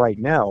using it right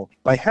now,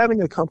 by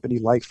having a company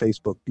like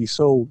Facebook be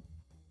so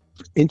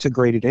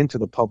integrated into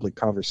the public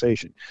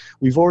conversation.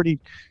 We've already...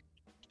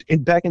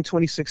 back in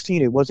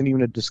 2016, it wasn't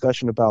even a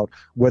discussion about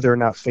whether or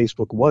not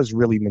Facebook was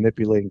really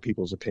manipulating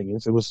people's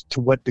opinions. It was to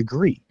what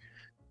degree.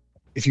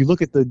 If you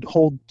look at the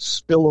whole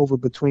spillover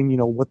between,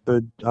 what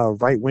the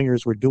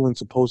right-wingers were doing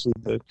supposedly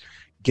to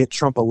get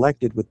Trump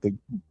elected with the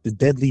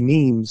deadly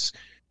memes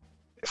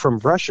from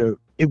Russia,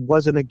 it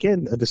wasn't,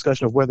 again, a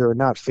discussion of whether or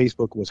not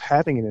Facebook was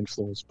having an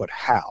influence, but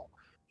how.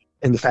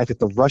 And the fact that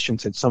the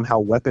Russians had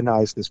somehow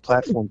weaponized this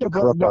platform to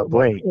corrupt our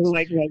brains. So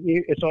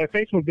if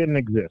Facebook didn't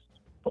exist,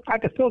 I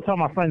could still tell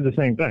my friends the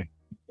same thing.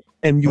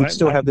 And you would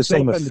still have the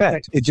same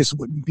effect. It just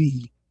wouldn't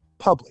be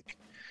public.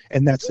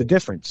 And that's the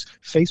difference.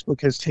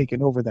 Facebook has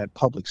taken over that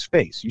public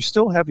space. You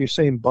still have your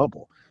same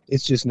bubble.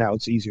 It's just now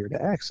it's easier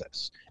to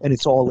access. And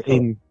it's all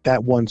in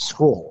that one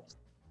scroll.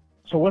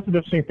 So what's the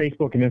difference between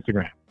Facebook and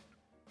Instagram?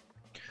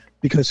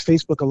 Because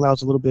Facebook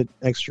allows a little bit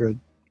extra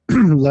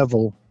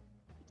level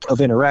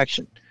of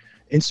interaction.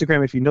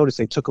 Instagram, if you notice,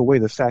 they took away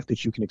the fact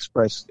that you can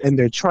express, and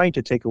they're trying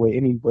to take away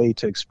any way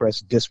to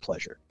express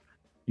displeasure.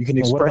 You can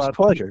express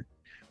pleasure,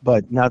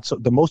 but not so.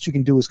 The most you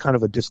can do is kind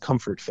of a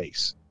discomfort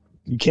face.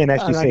 You can't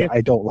actually say,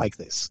 I don't like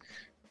this.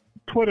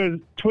 Twitter's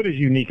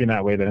unique in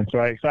that way, then. So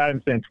I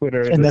understand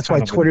Twitter. And that's why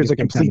Twitter is a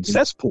complete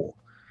cesspool.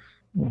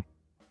 You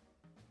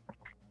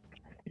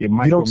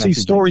don't see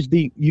stories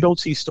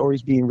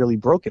being really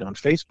broken on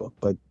Facebook,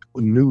 but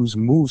news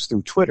moves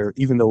through Twitter,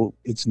 even though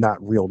it's not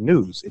real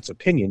news. It's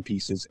opinion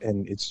pieces,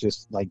 and it's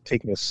just like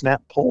taking a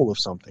snap poll of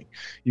something.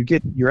 You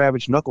get your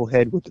average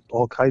knucklehead with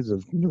all kinds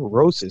of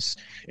neurosis,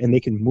 and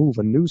they can move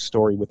a news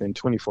story within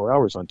 24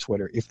 hours on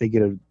Twitter if they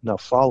get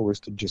enough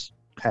followers to just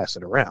pass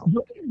it around.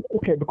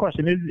 Okay, the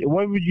question is,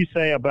 what would you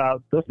say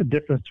about what's the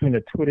difference between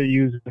a Twitter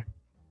user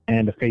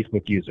and a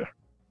Facebook user?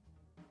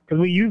 Because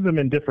we use them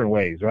in different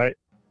ways, right?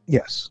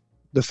 Yes.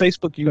 The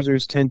Facebook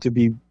users tend to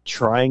be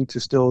trying to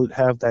still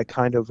have that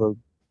kind of a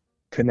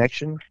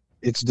connection.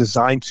 It's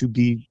designed to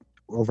be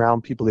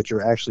around people that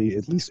you're actually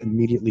at least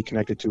immediately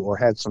connected to or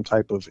had some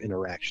type of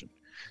interaction.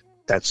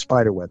 That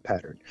spiderweb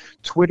pattern.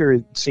 Twitter,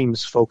 it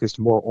seems, focused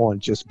more on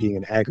just being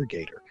an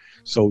aggregator.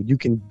 So you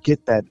can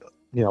get that,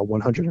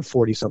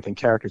 140-something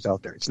characters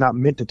out there. It's not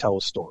meant to tell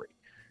a story.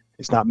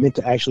 It's not meant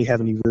to actually have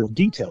any real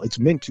detail. It's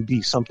meant to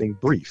be something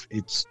brief.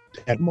 It's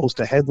at most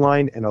a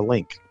headline and a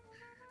link.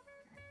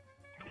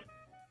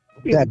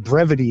 That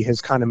brevity has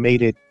kind of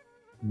made it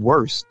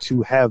worse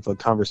to have a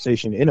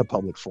conversation in a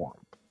public forum.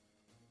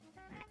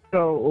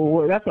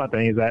 So that's my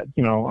thing is that,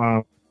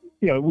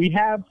 we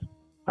have,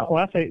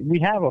 we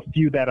have a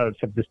few that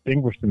have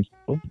distinguished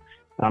themselves.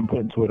 I'm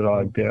putting Twitter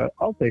out there.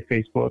 I'll say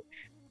Facebook.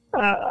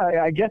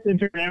 I guess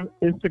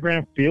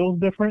Instagram feels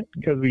different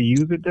because we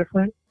use it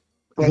different.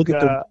 But, look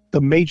at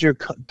the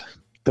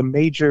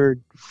major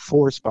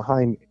force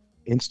behind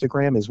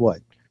Instagram is what?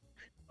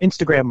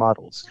 Instagram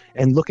models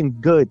and looking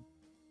good.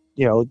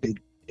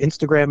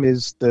 Instagram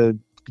is the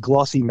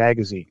glossy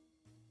magazine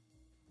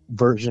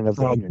version of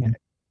the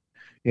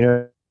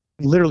internet.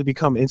 Literally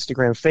become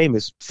Instagram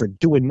famous for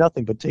doing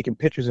nothing but taking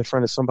pictures in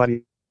front of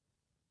somebody.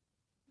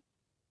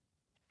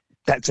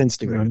 That's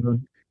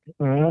Instagram.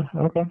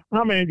 Okay.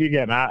 I mean,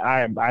 again,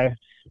 I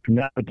do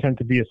not pretend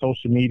to be a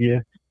social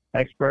media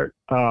expert.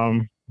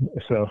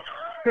 So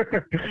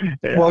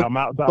I'm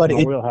outside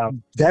my wheelhouse.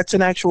 That's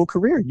an actual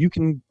career. You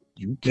can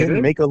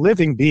make a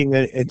living being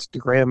an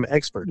Instagram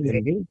expert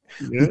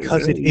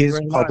because it is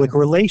public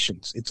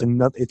relations. It's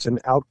an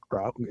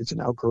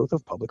outgrowth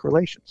of public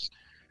relations.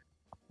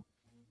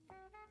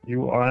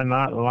 You are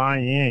not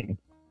lying.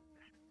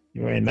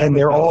 And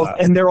they're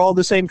all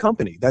the same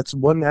company. That's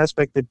one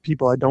aspect that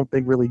people I don't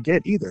think really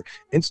get either.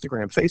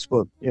 Instagram,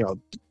 Facebook,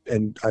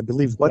 and I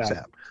believe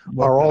WhatsApp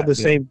are all the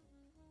same.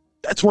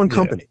 That's one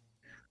company.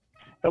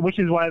 Which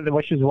is why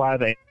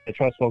the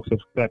trust folks have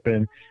stepped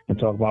in and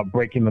talk about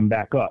breaking them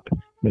back up.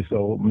 And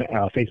so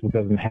Facebook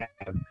doesn't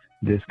have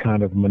this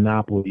kind of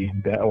monopoly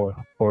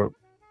or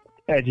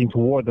edging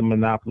toward the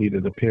monopoly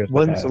that appears.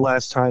 When's the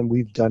last time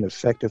we've done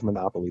effective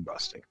monopoly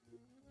busting?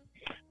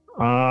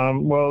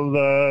 Well,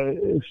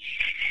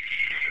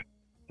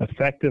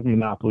 Effective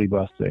monopoly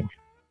busting.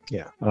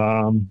 Yeah.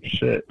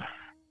 Shit.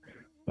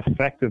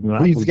 Effective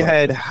monopoly We've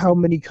had how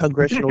many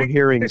congressional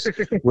hearings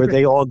where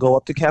they all go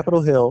up to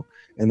Capitol Hill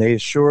and they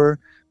assure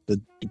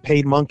the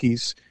paid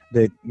monkeys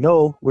that,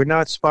 no, we're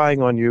not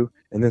spying on you.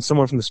 And then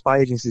someone from the spy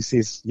agency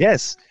says,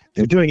 yes,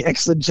 they're doing an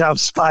excellent job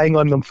spying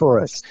on them for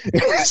us.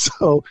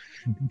 So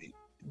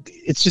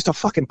it's just a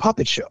fucking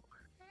puppet show.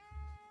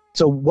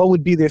 So what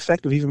would be the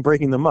effect of even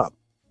breaking them up?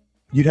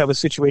 You'd have a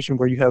situation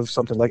where you have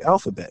something like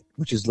Alphabet,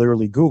 which is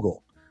literally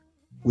Google,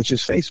 which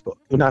is Facebook.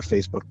 Well, not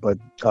Facebook, but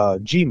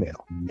Gmail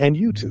and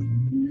YouTube.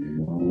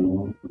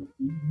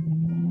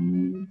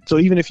 So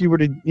even if you were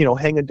to,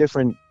 hang a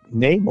different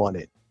name on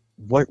it,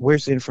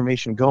 where's the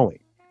information going?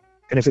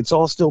 And if it's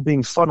all still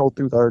being funneled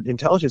through our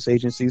intelligence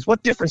agencies,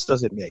 what difference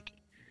does it make?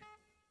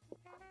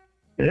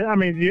 Yeah, I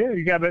mean,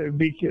 you got to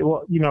be,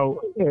 well,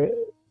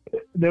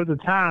 there was a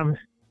time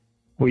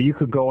where you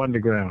could go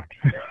underground.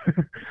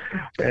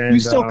 And, you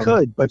still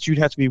could, but you'd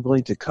have to be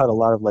willing to cut a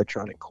lot of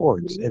electronic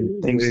cords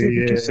and things that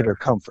you consider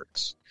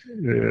comforts.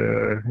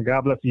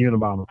 God bless the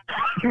Unabomber.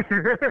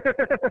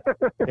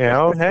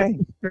 Hey.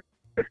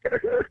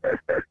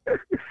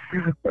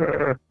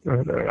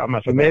 I'm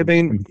not sure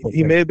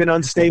he may have been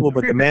unstable,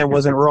 but the man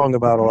wasn't wrong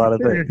about a lot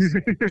of things.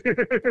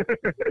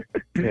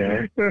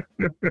 Yeah.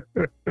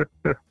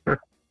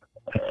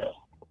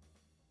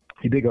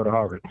 He did go to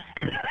Harvard.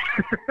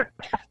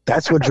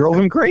 That's what drove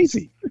him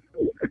crazy.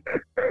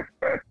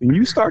 When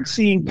you start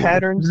seeing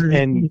patterns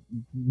and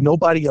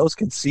nobody else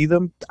can see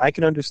them, I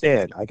can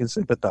understand. I can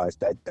sympathize.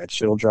 That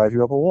shit'll drive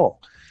you up a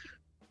wall.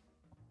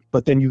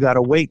 But then you got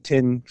to wait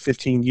 10,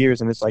 15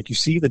 years, and it's like you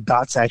see the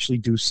dots actually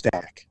do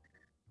stack.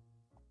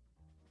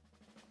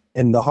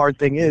 And the hard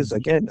thing is,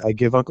 again, I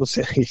give Uncle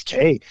Sam,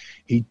 hey,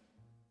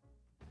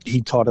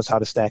 he taught us how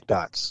to stack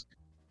dots.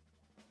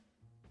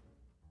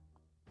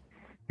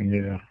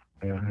 Yeah.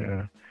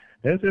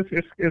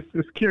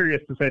 It's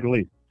curious to say the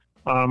least.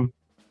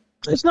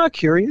 It's not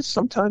curious.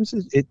 Sometimes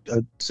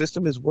a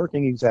system is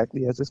working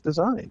exactly as it's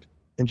designed,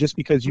 and just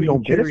because you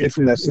don't benefit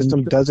from that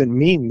system doesn't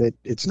mean that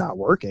it's not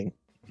working.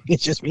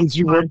 It just means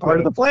you weren't part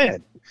of the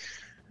plan.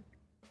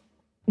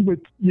 But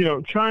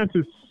trying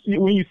to see,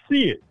 when you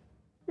see it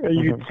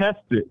and you test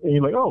it, and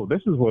you're like, oh,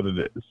 this is what it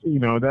is.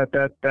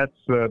 That's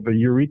the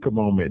eureka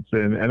moments,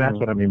 and that's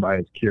what I mean by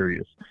it's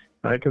curious,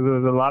 right? Because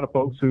there's a lot of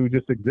folks who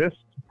just exist.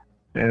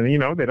 And,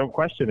 they don't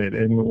question it.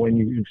 And when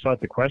you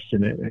start to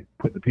question it and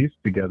put the pieces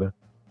together,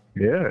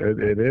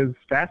 it is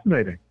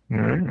fascinating.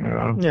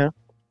 Yeah.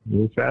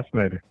 It's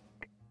fascinating.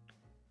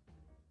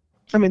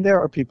 I mean, there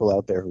are people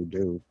out there who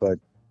do, but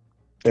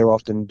they're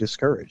often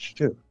discouraged,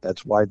 too.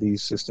 That's why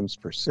these systems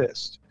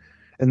persist.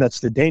 And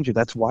that's the danger.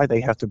 That's why they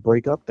have to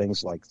break up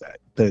things like that,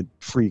 the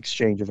free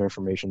exchange of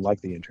information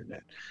like the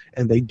Internet.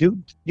 And they do,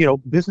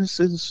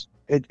 businesses,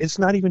 it's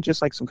not even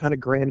just like some kind of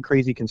grand,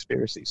 crazy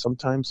conspiracy.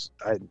 Sometimes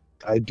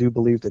I do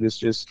believe that it's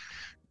just,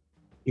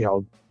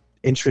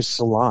 interests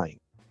align.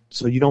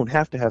 So you don't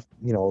have to have,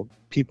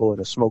 people in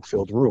a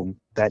smoke-filled room.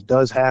 That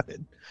does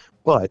happen.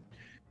 But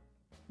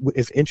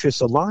if interests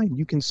align,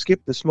 you can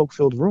skip the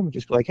smoke-filled room and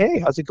just be like, hey,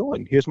 how's it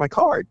going? Here's my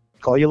card.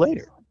 Call you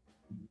later.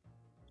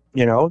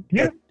 Yeah.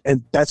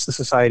 And that's the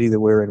society that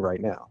we're in right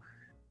now.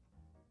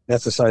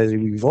 That's the society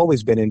we've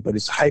always been in, but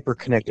it's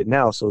hyper-connected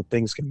now, so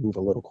things can move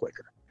a little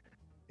quicker.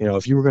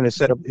 If you were going to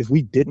set up, if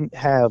we didn't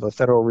have a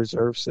Federal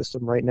Reserve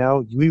System right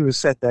now, we would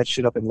set that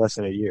shit up in less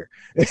than a year,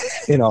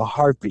 in a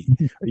heartbeat.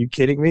 Are you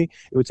kidding me?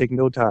 It would take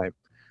no time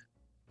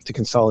to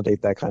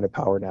consolidate that kind of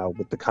power now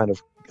with the kind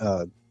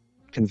of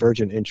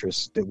convergent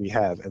interests that we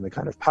have and the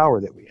kind of power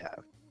that we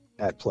have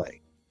at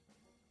play.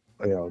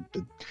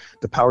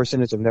 The power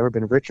centers have never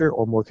been richer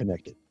or more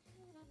connected.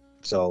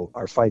 So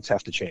our fights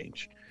have to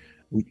change.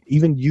 We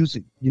even use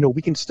it,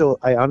 we can still,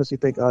 I honestly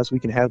think we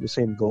can have the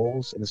same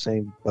goals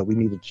and but we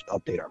need to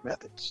update our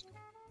methods.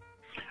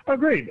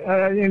 Agreed.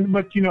 But when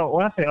I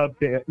say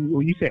update,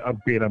 when you say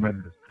update our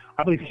methods,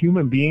 I believe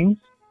human beings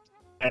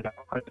at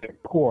their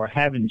core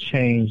haven't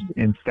changed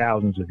in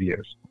thousands of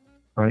years,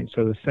 right?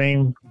 So the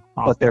same,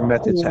 but their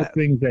methods have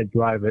things that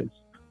drive it.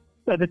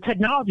 So the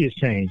technology has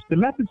changed. The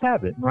methods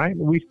haven't, right?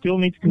 We still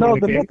need to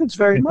communicate. No, the methods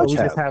very much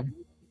have.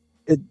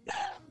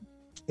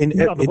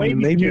 The way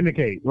we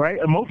communicate, right?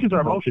 Emotions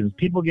are emotions.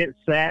 People get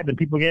sad and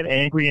people get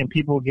angry and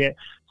people get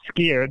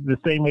scared the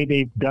same way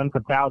they've done for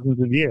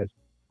thousands of years.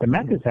 The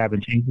methods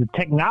haven't changed. The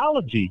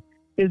technology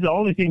is the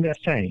only thing that's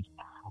changed.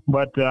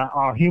 But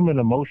our human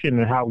emotion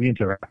and how we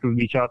interact with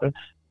each other,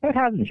 that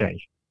hasn't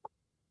changed.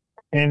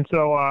 And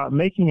so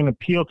making an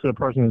appeal to a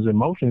person's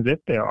emotions, if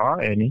there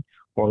are any,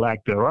 or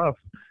lack thereof,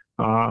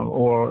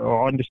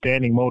 or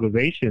understanding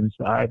motivations,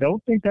 I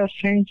don't think that's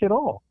changed at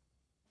all.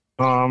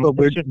 But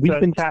we've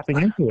been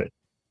tapping into it.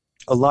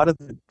 A lot of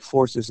the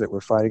forces that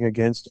we're fighting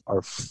against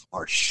are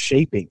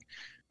shaping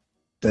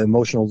the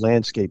emotional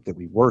landscape that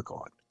we work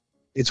on.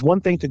 It's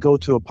one thing to go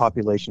to a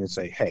population and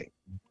say, hey,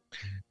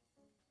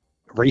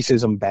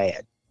 racism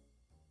bad.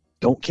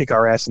 Don't kick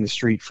our ass in the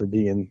street for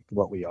being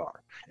what we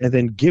are. And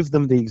then give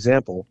them the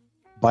example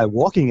by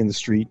walking in the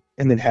street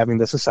and then having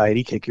the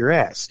society kick your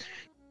ass.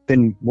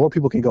 then more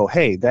people can go,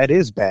 hey, that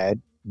is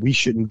bad. We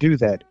shouldn't do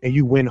that. And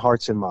you win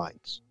hearts and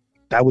minds.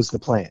 That was the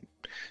plan.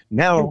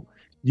 Now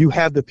you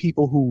have the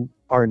people who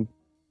are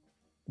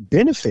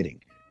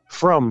benefiting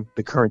from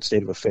the current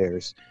state of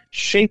affairs,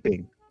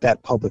 shaping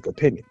that public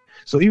opinion.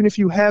 So even if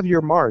you have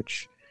your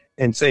march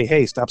and say,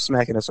 hey, stop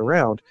smacking us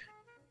around,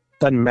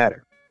 doesn't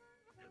matter.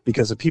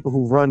 Because the people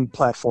who run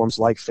platforms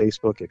like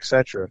Facebook,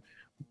 etc.,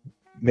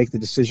 make the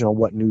decision on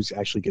what news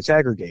actually gets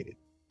aggregated.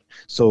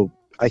 So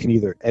I can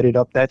either edit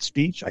up that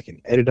speech, I can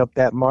edit up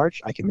that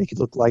march, I can make it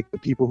look like the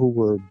people who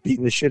were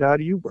beating the shit out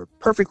of you were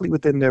perfectly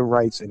within their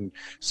rights and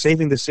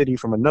saving the city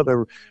from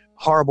another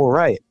horrible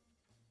riot.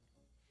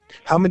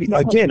 How many,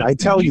 again, I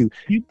tell you,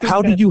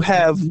 how do you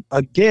have,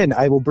 again,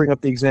 I will bring up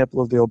the example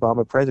of the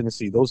Obama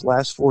presidency, those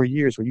last 4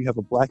 years where you have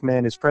a black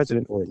man as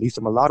president, or at least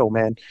a mulatto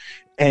man,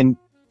 and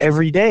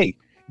every day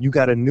you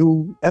got a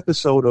new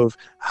episode of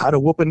How to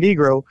Whoop a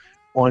Negro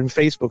on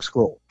Facebook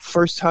scroll.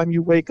 First time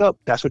you wake up,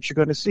 that's what you're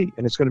going to see,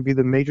 and it's going to be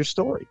the major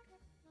story.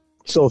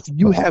 So if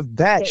you have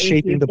that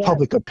shaping the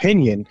public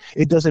opinion,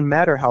 it doesn't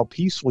matter how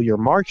peaceful your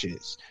march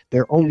is.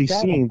 They're only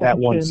seeing that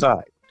one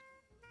side.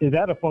 Is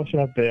that a function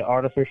of the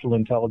artificial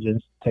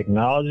intelligence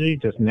technology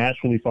just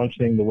naturally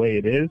functioning the way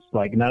it is?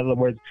 Like, in other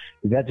words,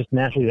 is that just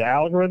naturally the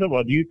algorithm,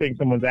 or do you think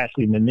someone's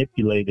actually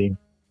manipulating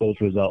those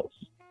results?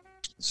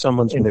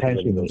 Someone's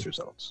manipulating those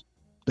results.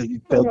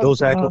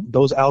 Those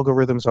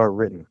algorithms are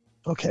written.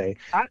 Okay,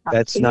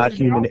 that's not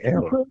human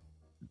error.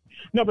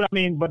 No, but I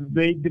mean, but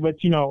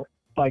you know,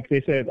 like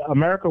they said,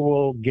 America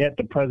will get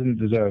the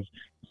president it deserves.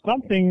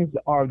 Some things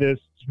are there's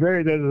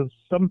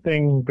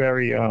something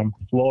very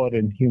flawed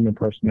in human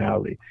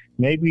personality.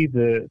 Maybe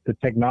the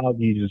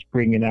technology is just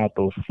bringing out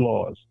those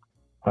flaws,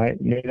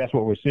 right? Maybe that's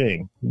what we're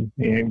seeing.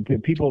 And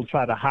people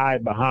try to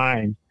hide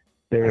behind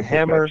their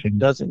hammer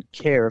doesn't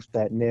care if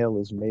that nail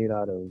is made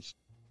out of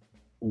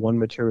one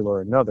material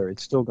or another.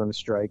 It's still going to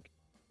strike.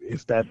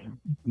 If that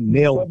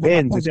nail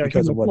bends, it's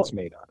because of what it's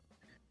made out of.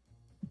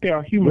 There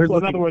are human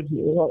flaws. In other words,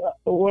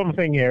 what I'm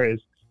saying here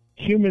is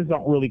humans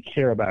don't really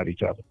care about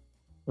each other.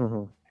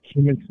 Mm-hmm.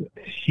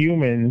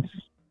 Humans,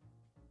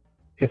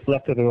 if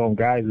left to their own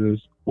guises,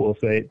 will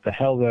say, "The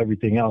hell with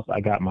everything else. I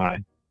got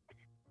mine."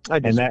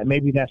 And that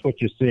maybe that's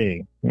what you're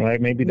seeing, right?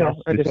 Maybe that's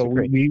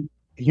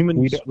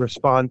humans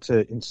respond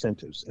to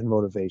incentives and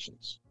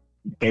motivations.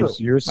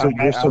 Your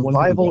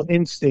survival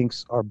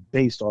instincts are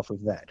based off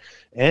of that,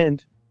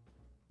 and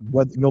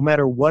no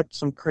matter what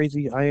some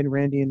crazy Ayn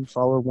Randian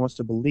follower wants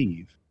to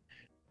believe,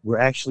 we're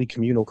actually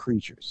communal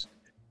creatures.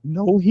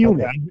 No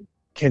human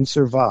can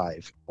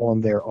survive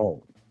on their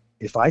own.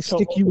 If I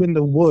stick you in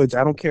the woods,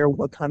 I don't care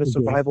what kind of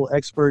survival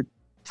expert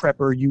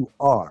prepper you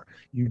are,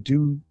 you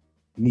do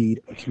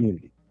need a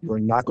community. You're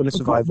not going to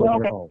survive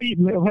on your own.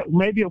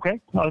 Maybe,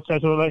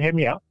 so hear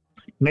me out.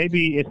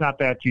 Maybe it's not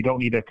that you don't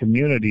need a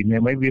community.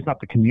 Maybe it's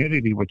not the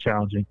community we're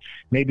challenging.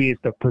 Maybe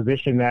it's the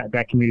position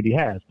that community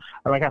has.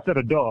 Like I said,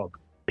 a dog.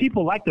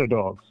 People like their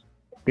dogs.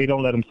 They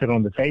don't let them sit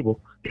on the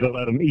table. They don't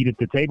let them eat at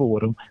the table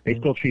with them. They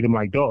still treat them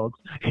like dogs,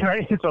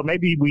 right? So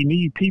maybe we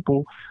need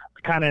people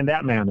kind of in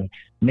that manner.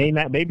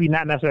 Maybe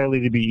not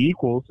necessarily to be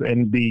equals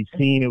and be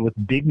seen with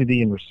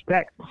dignity and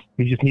respect.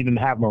 We just need them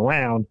to have them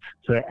around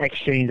to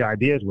exchange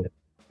ideas with.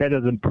 That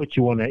doesn't put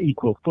you on an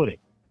equal footing,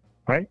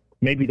 right?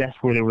 Maybe that's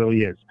what it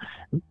really is.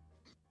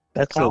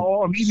 That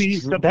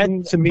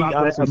to me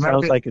honestly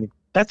sounds like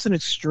that's an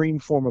extreme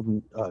form of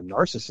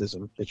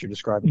narcissism that you're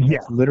describing. Yeah.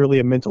 It's literally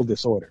a mental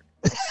disorder.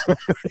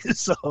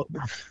 So,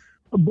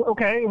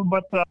 okay,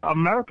 but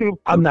America.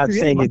 I'm not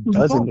saying it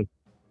doesn't.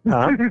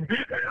 Huh?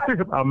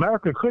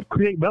 America could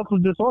create mental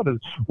disorders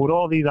with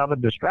all these other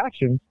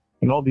distractions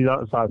and all these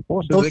outside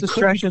forces. Those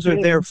distractions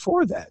are there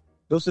for that.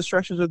 Those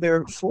distractions are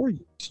there for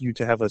you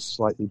to have a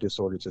slightly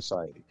disordered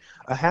society.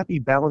 A happy,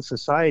 balanced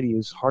society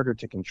is harder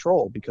to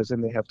control because then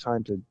they have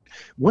time to...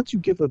 Once you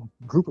give a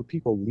group of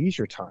people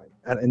leisure time,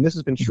 and this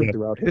has been true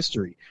throughout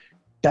history,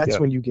 that's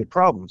when you get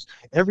problems.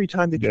 Every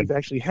time that you've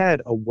actually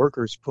had a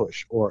workers'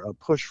 push or a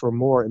push for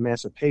more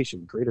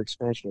emancipation, greater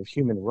expansion of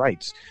human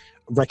rights,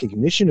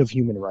 recognition of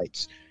human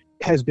rights,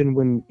 has been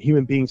when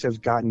human beings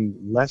have gotten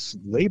less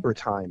labor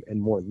time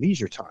and more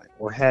leisure time,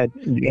 or had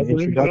the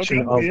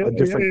introduction of a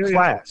different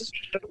class.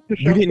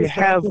 You didn't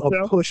have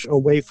a push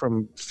away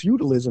from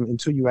feudalism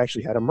until you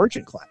actually had a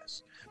merchant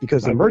class.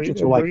 Because the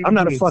merchants were like, I'm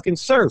not a fucking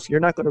serf. You're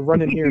not going to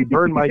run in here and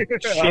burn my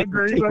shit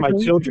and take my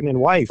children and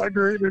wife.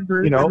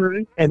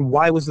 And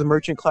why was the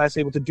merchant class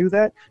able to do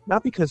that?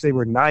 Not because they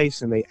were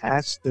nice and they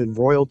asked the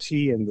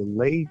royalty and the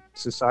lay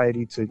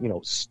society to,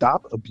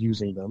 stop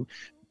abusing them.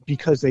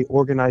 Because they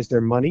organized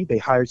their money, they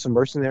hired some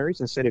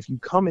mercenaries and said, if you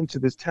come into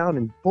this town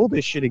and pull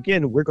this shit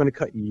again, we're going to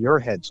cut your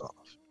heads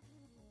off.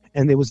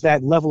 And there was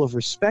that level of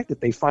respect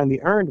that they finally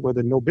earned where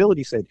the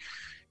nobility said,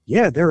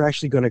 yeah, they're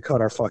actually going to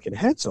cut our fucking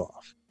heads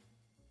off.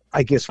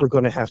 I guess we're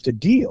going to have to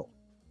deal.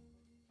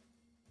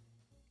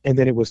 And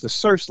then it was the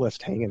serfs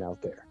left hanging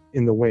out there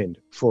in the wind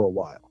for a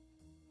while.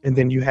 And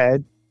then you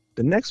had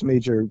the next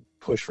major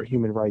push for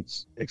human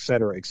rights, et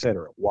cetera, et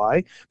cetera.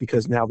 Why?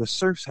 Because now the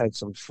serfs had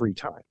some free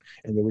time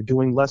and they were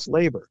doing less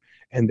labor.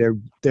 and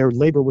their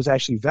labor was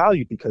actually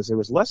valued because there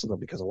was less of them,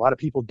 because a lot of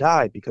people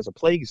died because of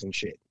plagues and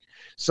shit.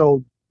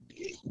 So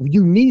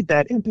you need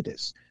that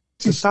impetus.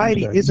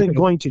 Society isn't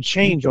going to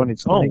change on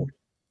its own.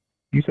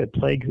 You said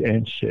plagues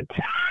and shit.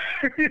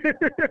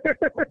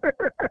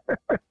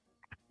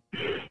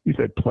 You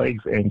said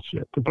plagues and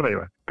shit. But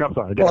anyway, I'm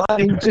sorry. Well, I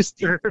mean,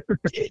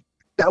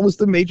 that was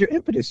the major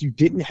impetus. You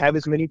didn't have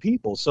as many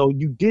people, so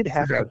you did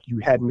have you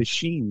had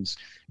machines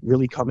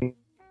really coming.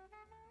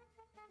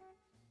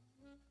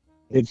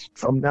 If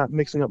I'm not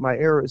mixing up my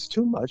errors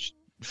too much,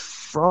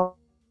 from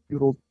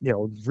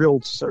real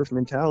serf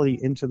mentality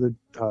into the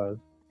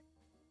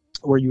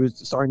where you were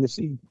starting to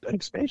see an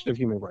expansion of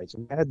human rights,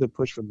 and had the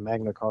push for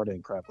Magna Carta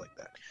and crap like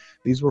that.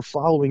 These were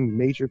following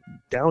major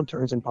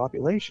downturns in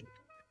population.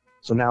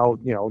 So now,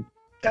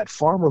 that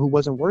farmer who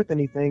wasn't worth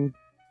anything,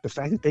 the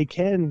fact that they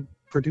can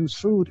produce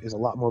food is a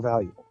lot more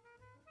valuable.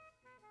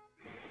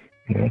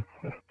 Yeah.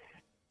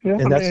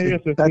 And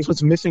that's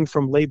what's missing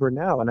from labor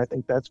now. And I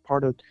think that's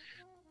part of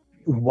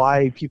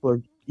why people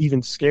are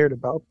even scared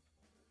about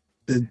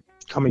the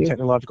coming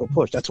technological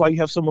push. That's why you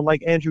have someone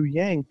like Andrew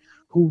Yang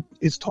who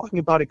is talking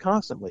about it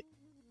constantly.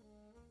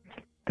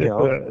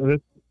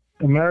 This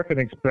American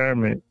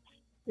experiment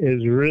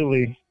is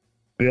really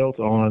built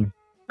on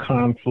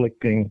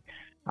conflicting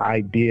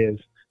ideas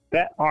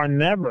that are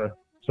never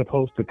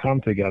supposed to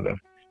come together.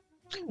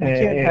 You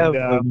can't have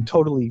a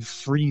totally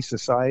free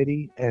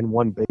society and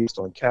one based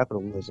on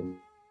capitalism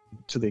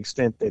to the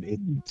extent that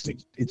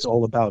it's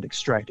all about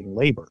extracting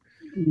labor,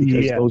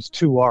 because those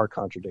two are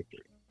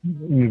contradictory.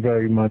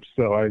 Very much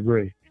so, I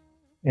agree.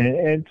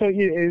 And so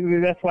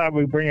that's why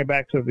we bring it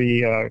back to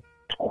the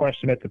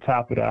question at the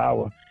top of the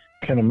hour: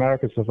 can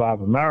America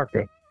survive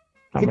America?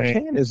 It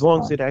can, as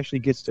long as it actually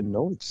gets to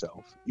know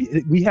itself.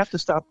 We have to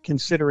stop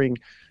considering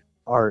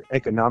our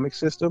economic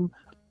system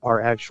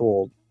our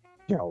actual,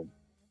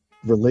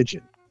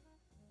 religion.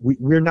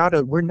 We're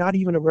not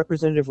even a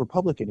representative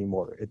republic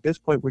anymore. At this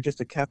point, we're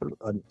just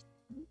an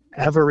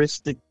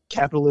avarice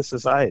capitalist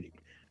society,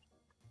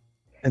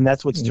 and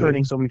that's what's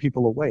turning so many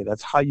people away.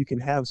 That's how you can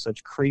have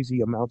such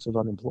crazy amounts of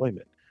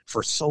unemployment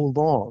for so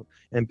long,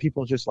 and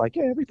people just like,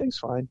 everything's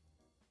fine.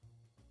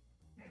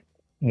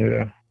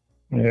 Yeah.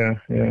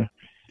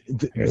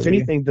 If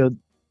anything,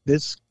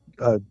 this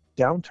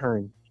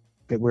downturn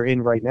that we're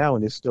in right now,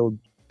 and is still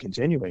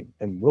continuing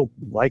and will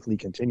likely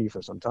continue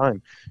for some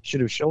time,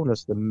 should have shown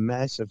us the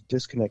massive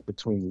disconnect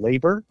between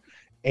labor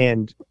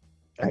and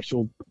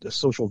actual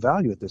social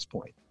value at this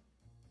point.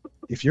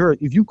 If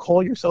you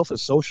call yourself a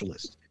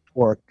socialist,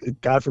 or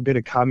God forbid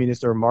a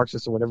communist or a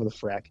Marxist or whatever the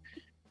frack,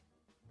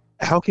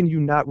 how can you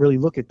not really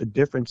look at the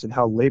difference in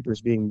how labor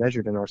is being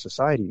measured in our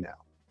society now?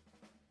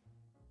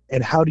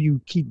 And how do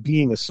you keep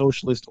being a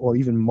socialist or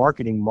even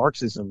marketing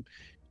Marxism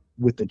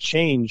with the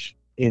change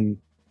in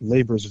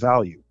labor's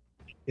value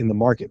in the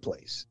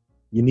marketplace?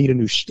 You need a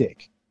new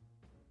shtick.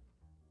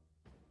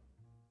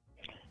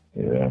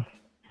 Yeah.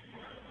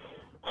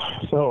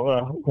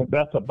 So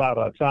that's about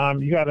our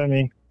time. You got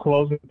any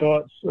closing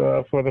thoughts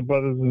for the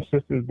brothers and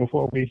sisters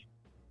before we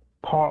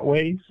part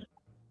ways?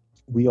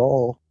 We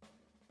all,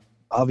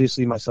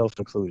 obviously myself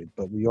included,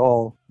 but we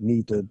all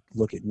need to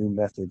look at new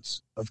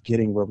methods of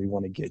getting where we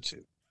want to get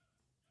to.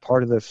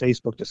 Part of the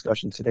Facebook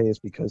discussion today is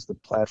because the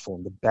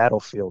platform, the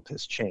battlefield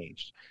has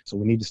changed. So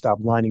we need to stop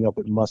lining up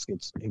with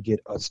muskets and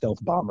get a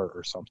stealth bomber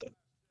or something,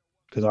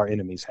 because our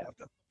enemies have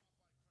them.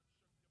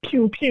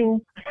 Pew,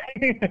 pew.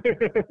 Thank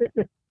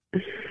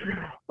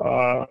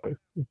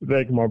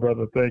you, my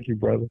brother. Thank you,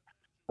 brother.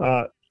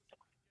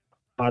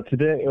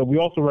 Today, we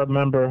also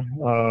remember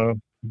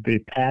the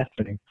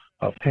passing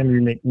of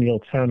Henry McNeil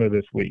Turner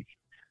this week.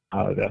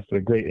 That's a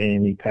great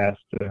A&E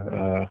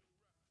pastor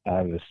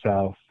out of the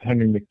South.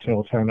 Henry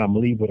McNeil Turner, I'm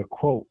going to leave with a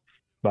quote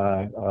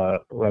by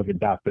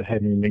Reverend Dr.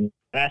 Henry McNeil.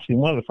 Actually,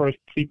 one of the first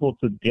people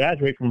to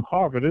graduate from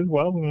Harvard as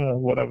well,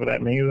 whatever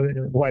that means,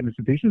 white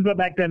institutions. But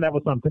back then, that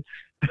was something.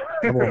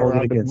 I'm going to hold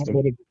it against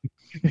him.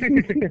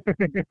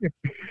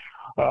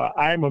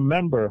 I am a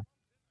member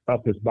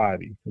of this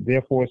body.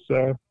 Therefore,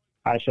 sir,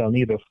 I shall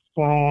neither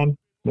fawn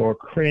nor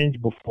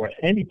cringe before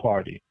any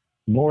party,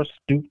 nor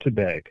stoop to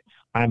beg.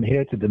 I am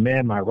here to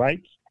demand my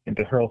rights and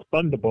to hurl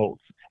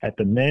thunderbolts at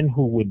the men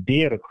who would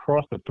dare to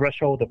cross the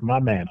threshold of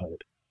my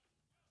manhood.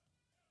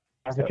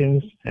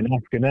 Africans and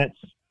Africanettes,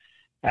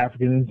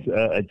 Africans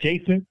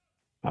adjacent.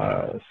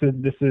 So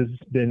this has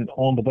been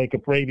on the Wake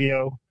Up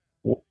Radio,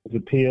 Warriors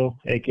Appeal,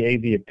 a.k.a.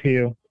 The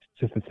Appeal,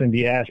 Sister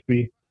Cindy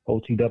Ashby,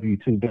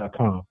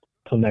 OTW2.com.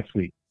 Till next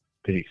week.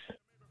 Peace.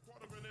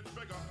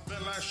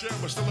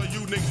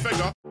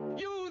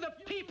 You, the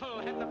people,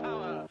 have the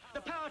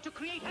power to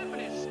create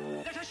happiness.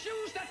 Let us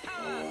use that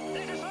power.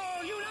 Let us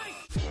all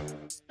unite.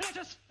 Let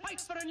us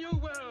fight for a new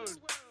world.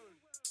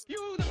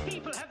 You, the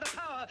people, have the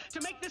power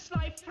to make this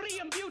life free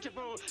and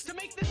beautiful, to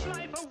make this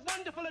life a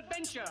wonderful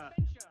adventure.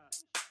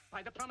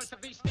 By the promise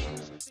of these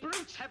things,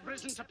 brutes have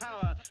risen to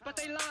power, but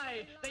they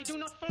lie. They do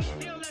not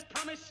fulfill that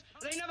promise.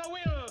 They never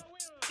will.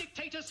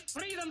 Dictators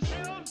free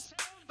themselves,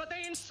 but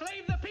they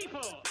enslave the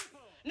people.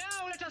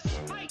 Now let us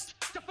fight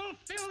to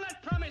fulfill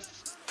that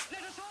promise.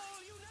 Let us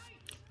all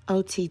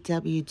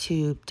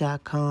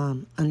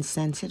OTWTube.com,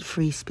 uncensored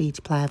free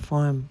speech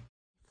platform.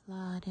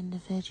 Flawed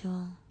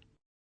individual.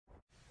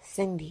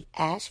 Cindy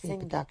Ashby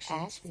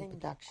Production.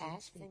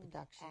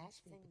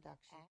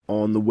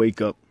 On the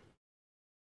Wake Up